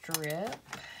our strip.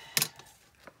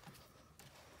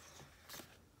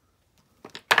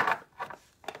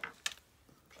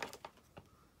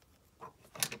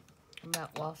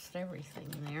 About lost everything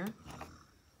there.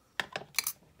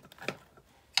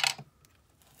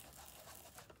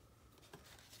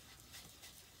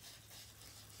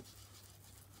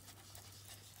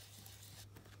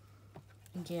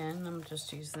 Again, I'm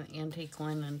just using the antique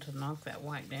linen to knock that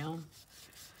white down.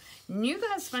 And you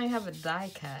guys may have a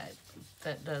die cut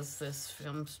that does this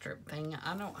film strip thing.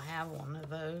 I don't have one of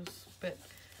those, but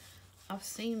I've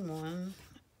seen one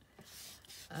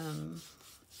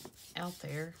out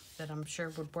there that I'm sure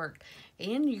would work.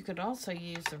 And you could also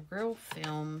use a real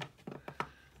film,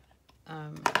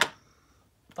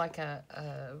 like a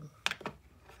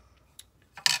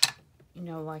you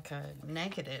know, like a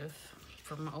negative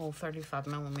from an old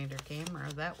 35mm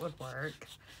camera. That would work.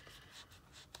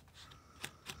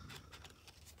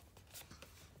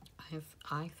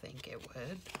 I think it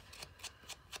would.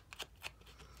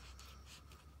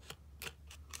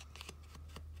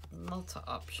 Lots of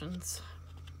options.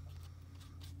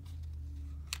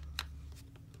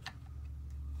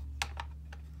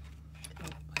 Oh, I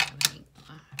gotta eat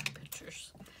my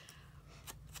pictures.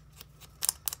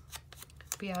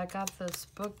 But yeah, I got this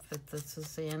book that this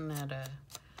is in at a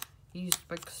used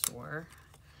bookstore,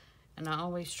 and I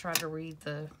always try to read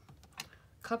the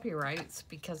copyrights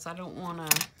because I don't want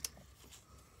to,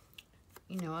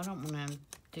 you know, I don't want to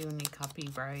do any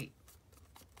copyright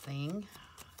thing,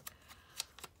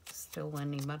 steal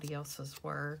anybody else's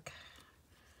work.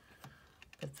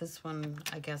 But this one,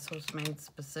 I guess, was made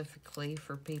specifically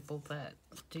for people that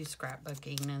do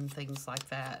scrapbooking and things like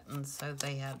that, and so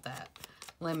they had that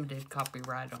limited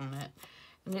copyright on it.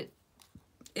 And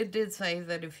it did say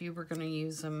that if you were going to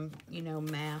use them, you know,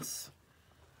 mass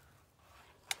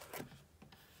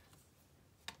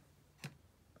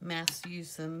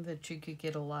use them, that you could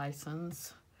get a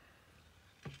license.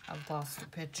 I've lost a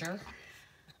picture.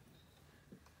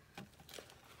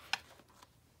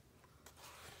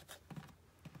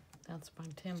 That's my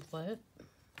template.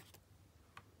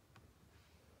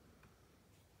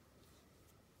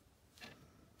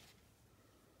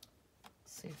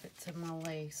 See if it's in my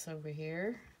lace over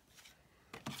here.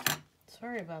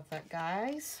 Sorry about that,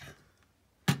 guys.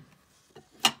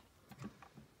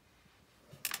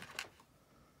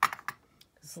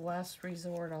 As a last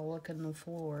resort, I'll look in the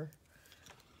floor.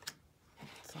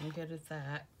 So I'm good at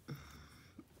that.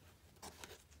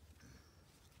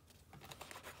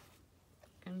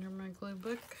 Under my glue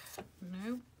book.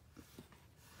 Nope.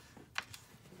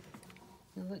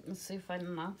 Look and see if I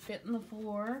knocked it in the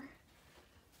floor.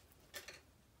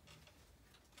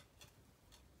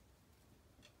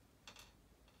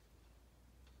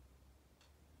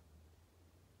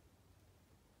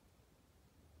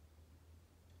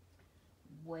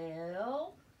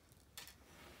 Well,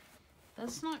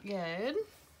 that's not good.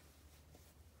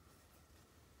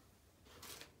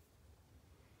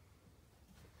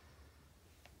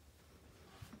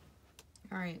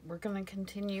 All right, we're going to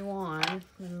continue on,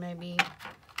 and maybe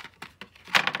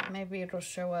it'll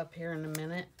show up here in a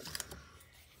minute.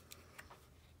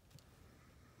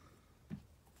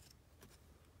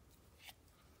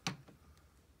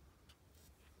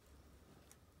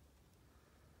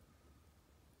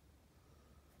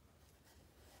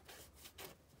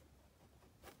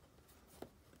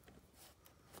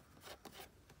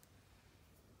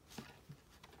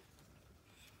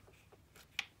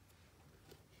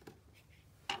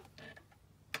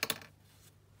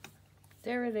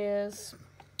 There it is.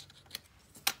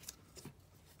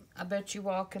 I bet you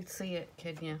all could see it,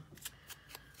 couldn't you?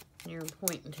 You're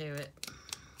pointing to it.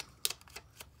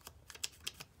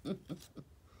 I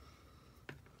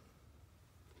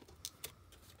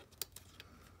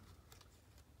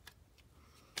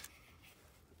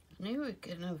knew it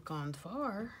couldn't have gone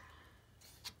far.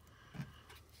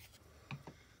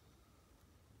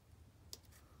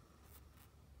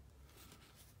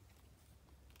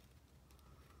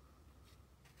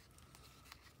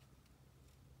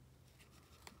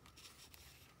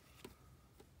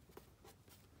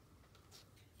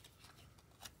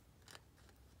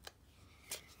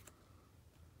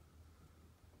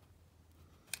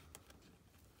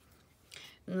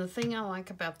 And the thing I like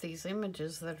about these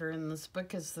images that are in this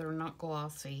book is they're not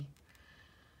glossy.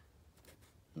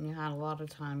 You know how a lot of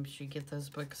times you get those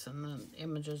books and the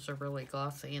images are really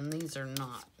glossy, and these are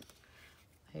not.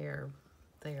 They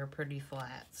are pretty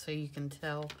flat, so you can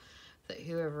tell that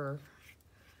whoever,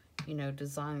 you know,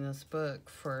 designed this book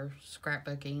for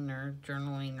scrapbooking or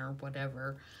journaling or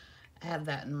whatever had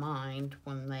that in mind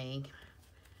when they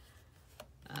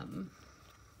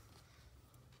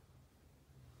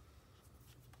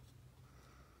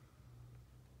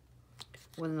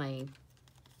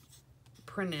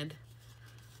printed,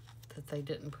 that they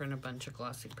didn't print a bunch of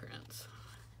glossy prints.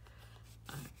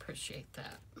 I appreciate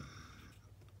that.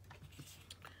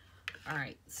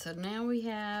 Alright, so now we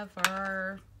have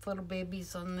our little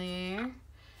babies on there.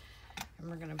 And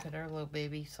we're going to put our little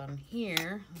babies on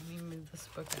here. Let me move this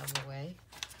book out of the way.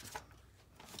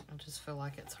 I just feel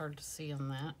like it's hard to see on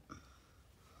that.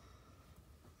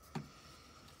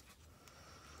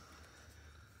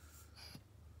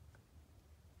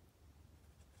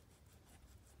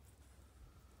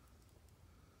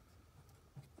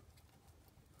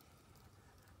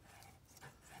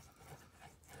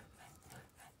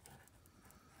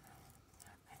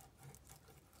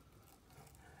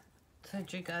 So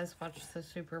did you guys watch the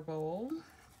Super Bowl?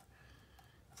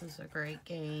 It was a great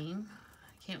game.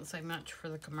 I can't say much for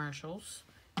the commercials.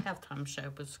 Halftime show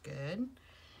was good.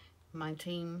 My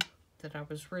team that I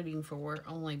was rooting for,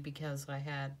 only because I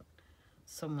had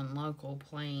someone local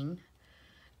playing,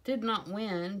 did not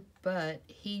win, but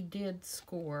he did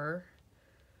score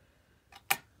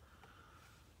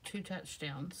 2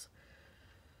 touchdowns.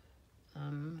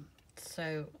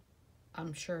 So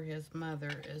I'm sure his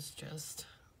mother is just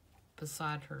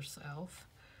beside herself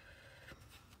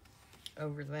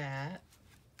over that.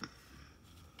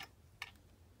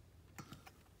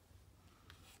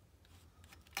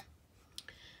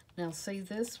 Now see,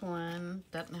 this one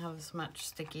doesn't have as much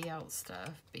sticky out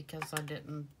stuff because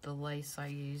the lace I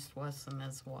used wasn't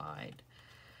as wide.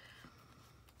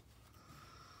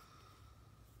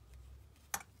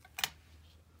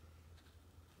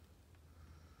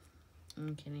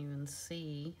 You can even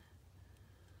see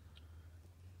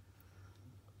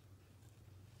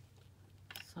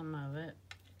some of it.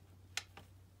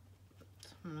 So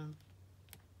I'm going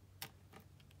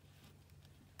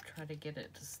to try to get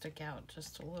it to stick out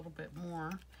just a little bit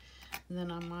more. And then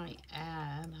I might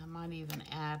even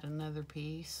add another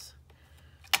piece.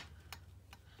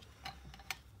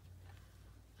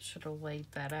 Should have laid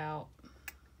that out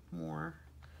more.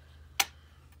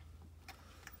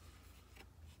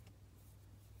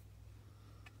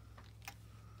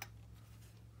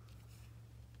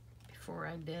 Before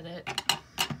I did it.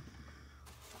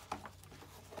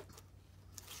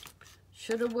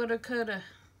 Shoulda, woulda, coulda.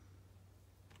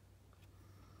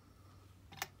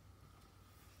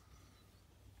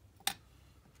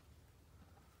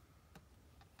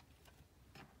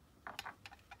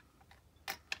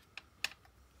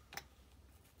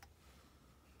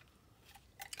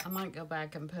 I might go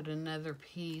back and put another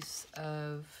piece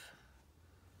of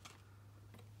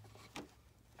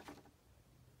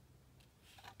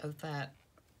that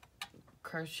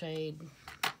crocheted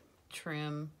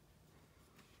trim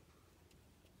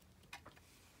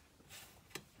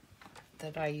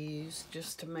that I used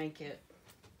just to make it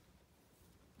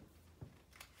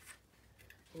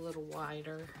a little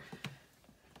wider.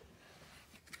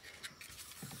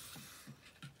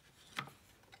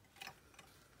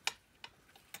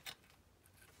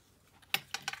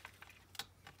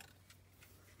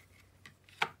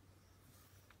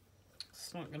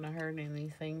 It's not going to hurt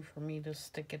anything for me to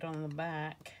stick it on the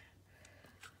back.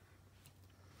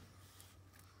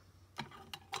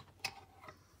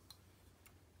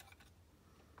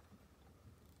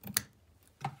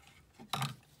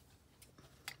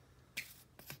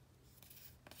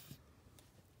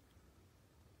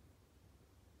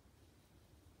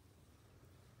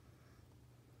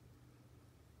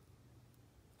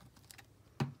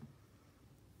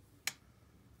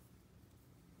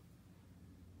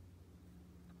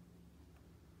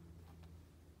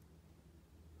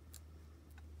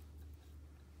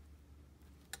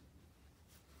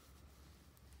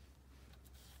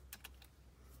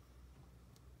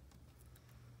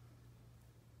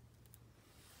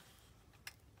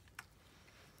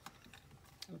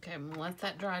 Okay, I'm gonna let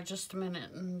that dry just a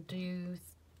minute and do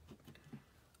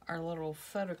our little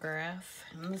photograph.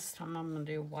 And this time I'm gonna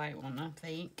do a white one, I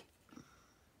think.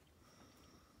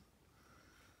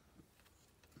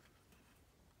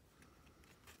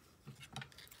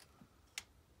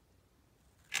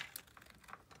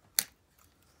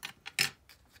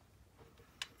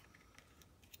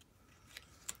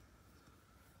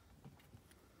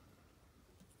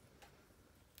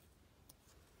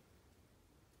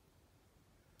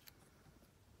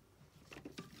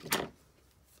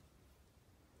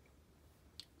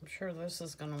 I'm sure this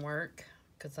is going to work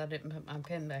because I didn't put my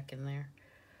pen back in there.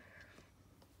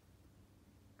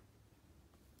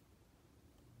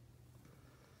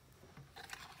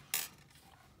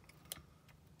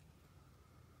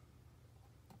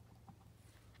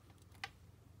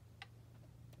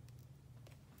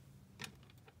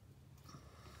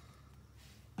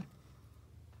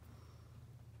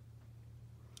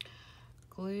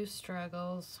 Glue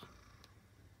struggles.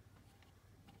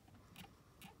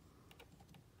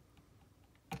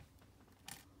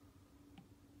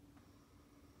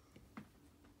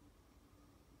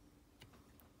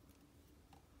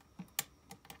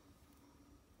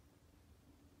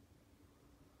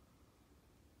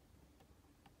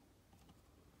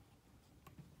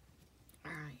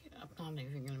 Alright, I'm not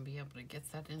even going to be able to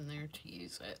get that in there to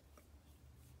use it.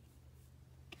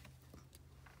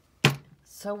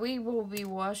 So we will be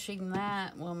washing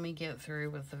that when we get through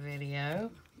with the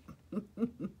video. Alright,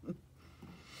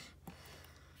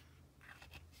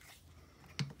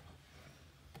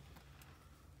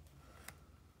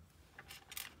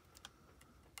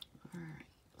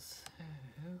 so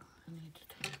I need to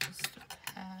take just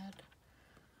a pad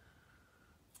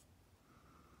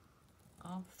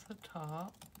off the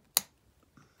top.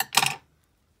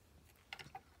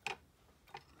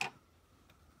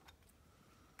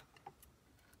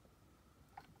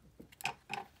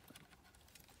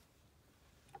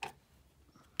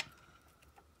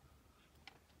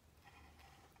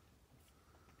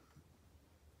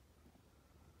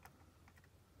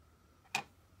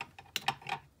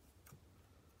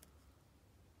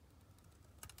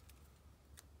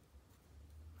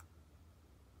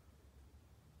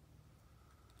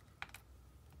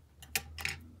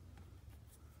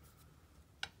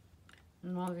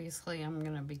 And obviously I'm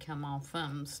going to become all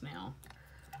thumbs now.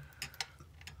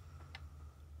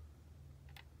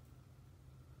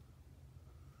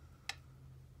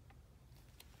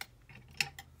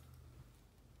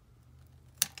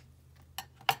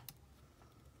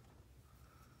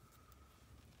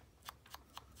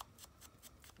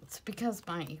 It's because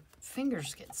my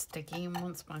fingers get sticky, and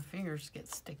once my fingers get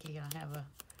sticky, I have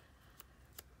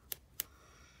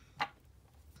a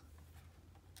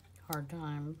hard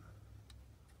time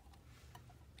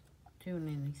doing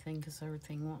anything because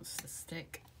everything wants to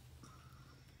stick.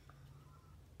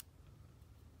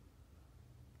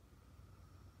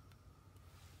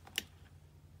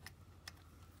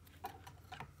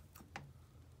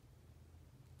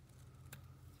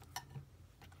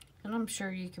 And I'm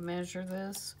sure you can measure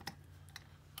this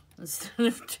instead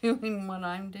of doing what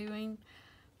I'm doing,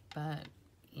 but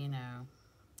you know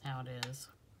how it is.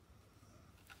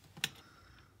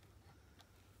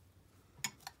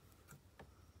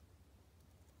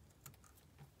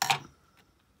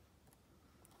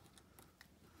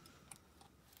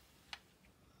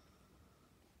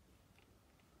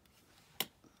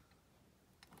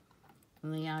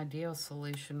 And the ideal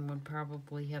solution would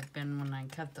probably have been when I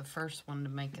cut the first one to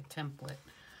make a template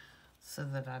so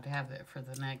that I'd have it for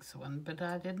the next one. But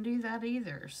I didn't do that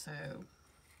either, so,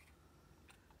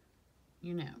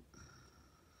 you know.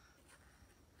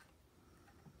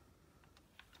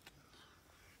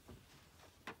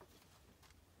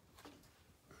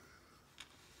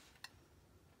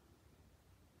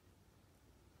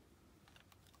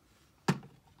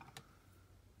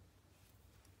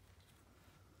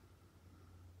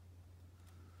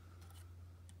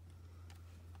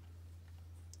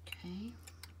 Okay.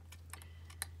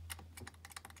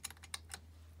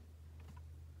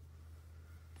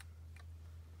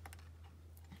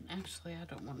 And actually, I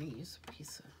don't want to use a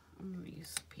piece of, I'm going to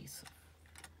use a piece of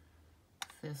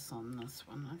this on this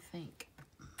one, I think.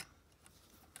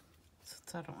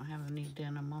 Since I don't have any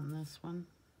denim on this one.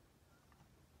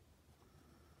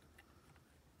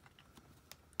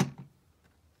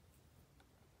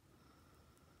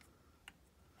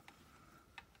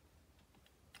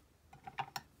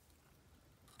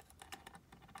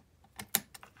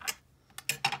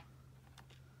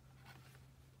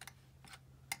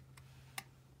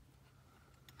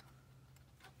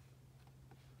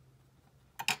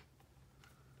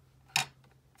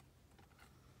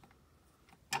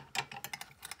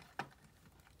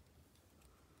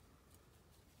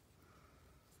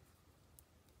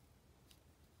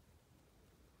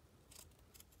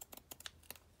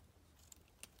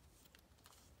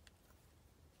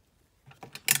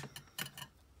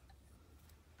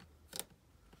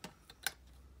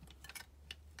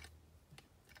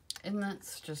 And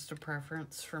that's just a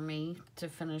preference for me to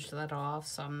finish that off,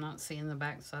 so I'm not seeing the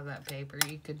back side of that paper.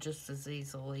 You could just as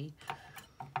easily,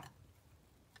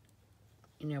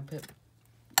 you know, put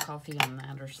coffee on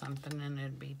that or something and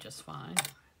it'd be just fine.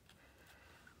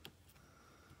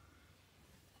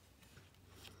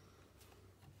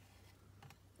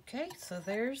 Okay, so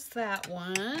there's that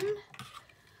one.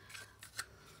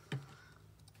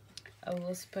 Oh,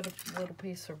 let's put a little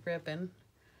piece of ribbon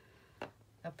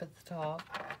up at the top.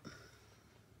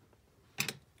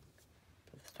 Put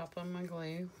the top on my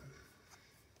glue.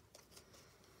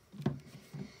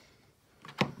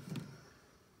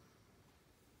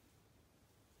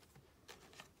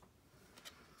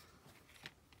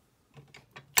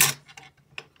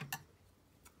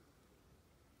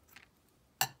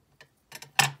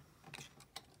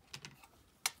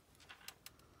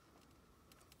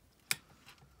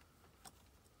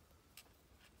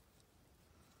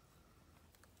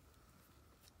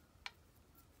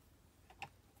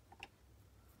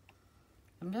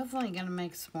 I'm definitely going to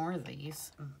make some more of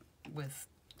these with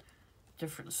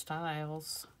different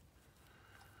styles.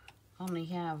 I only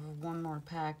have one more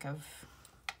pack of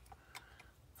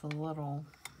the little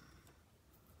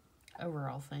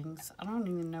overall things. I don't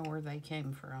even know where they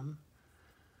came from.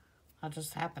 I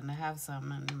just happen to have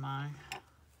some in my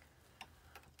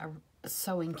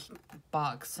sewing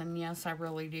box. And yes, I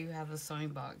really do have a sewing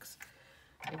box.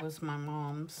 It was my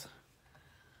mom's.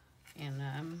 And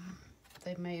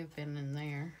they may have been in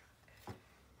there. I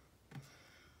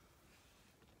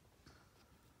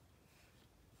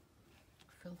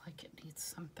feel like it needs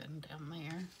something down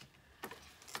there.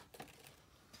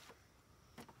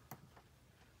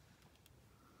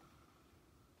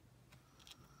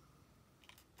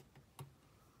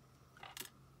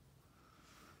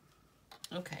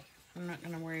 Okay, I'm not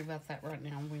going to worry about that right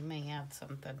now. We may add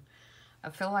something.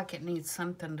 I feel like it needs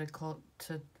something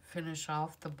to finish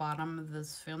off the bottom of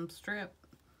this film strip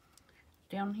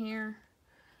down here.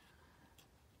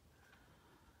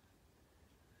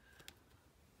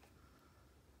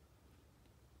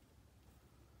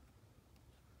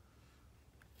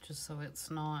 Just so it's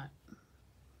not,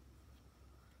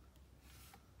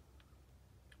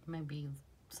 maybe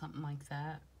something like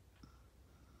that.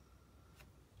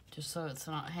 Just so it's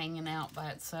not hanging out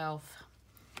by itself.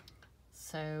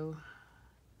 So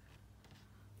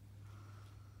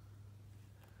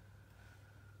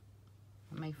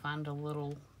I may find a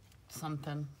little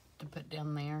something to put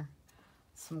down there.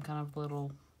 Some kind of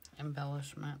little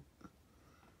embellishment.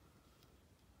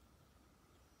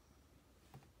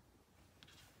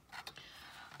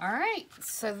 All right,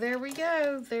 so there we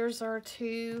go. There's our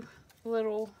two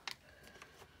little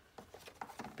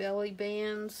belly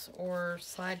bands or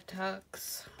side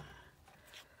tucks.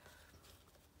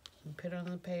 You put on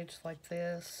the page like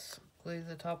this, glue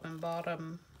the top and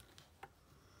bottom.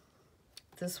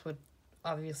 This would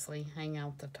obviously hang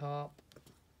out the top,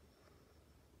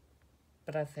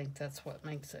 but I think that's what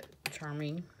makes it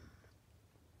charming.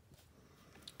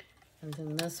 And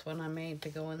then this one I made to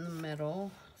go in the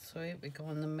middle, so it would go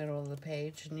in the middle of the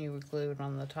page, and you would glue it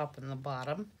on the top and the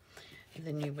bottom. And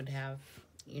then you would have,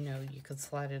 you know, you could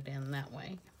slide it in that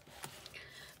way.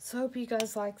 So hope you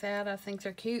guys like that. I think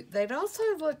they're cute. They'd also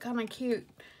look kind of cute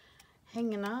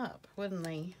hanging up, wouldn't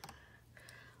they?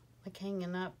 Like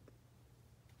hanging up.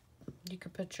 You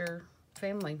could put your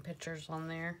family pictures on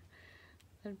there.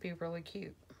 That'd be really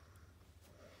cute.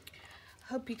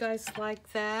 Hope you guys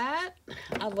like that.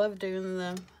 I love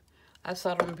doing I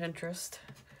saw it on Pinterest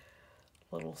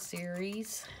little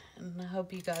series, and I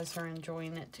hope you guys are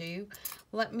enjoying it too.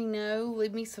 Let me know,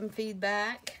 leave me some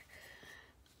feedback.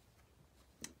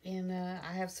 And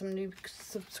I have some new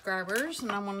subscribers,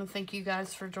 and I want to thank you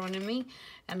guys for joining me,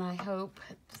 and I hope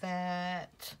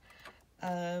that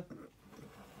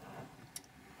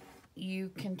you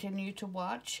continue to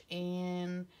watch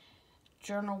and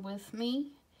journal with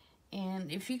me.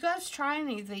 And if you guys try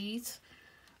any of these,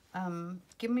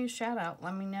 give me a shout out.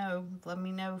 Let me know. Let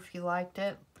me know if you liked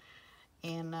it.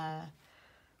 And,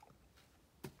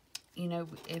 you know,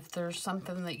 if there's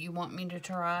something that you want me to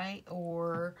try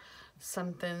or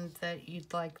something that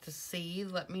you'd like to see,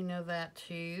 let me know that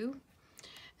too.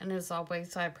 And as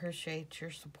always, I appreciate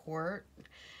your support.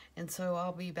 And so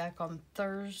I'll be back on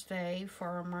Thursday for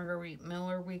our Marguerite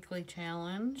Miller Weekly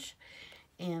Challenge.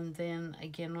 And then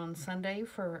again on Sunday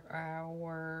for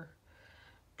our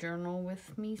Journal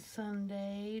With Me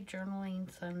Sunday, Journaling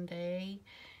Sunday.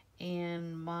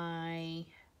 And my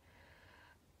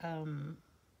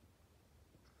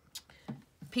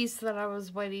piece that I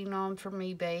was waiting on from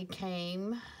eBay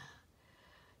came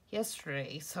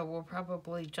yesterday. So we'll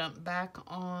probably jump back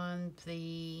on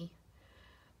the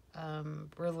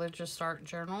religious art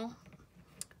journal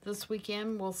this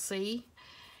weekend. We'll see.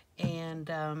 And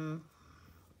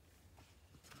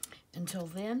until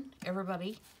then,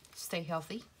 everybody stay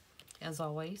healthy as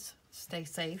always, stay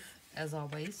safe as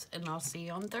always, and I'll see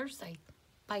you on Thursday.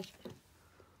 Bye.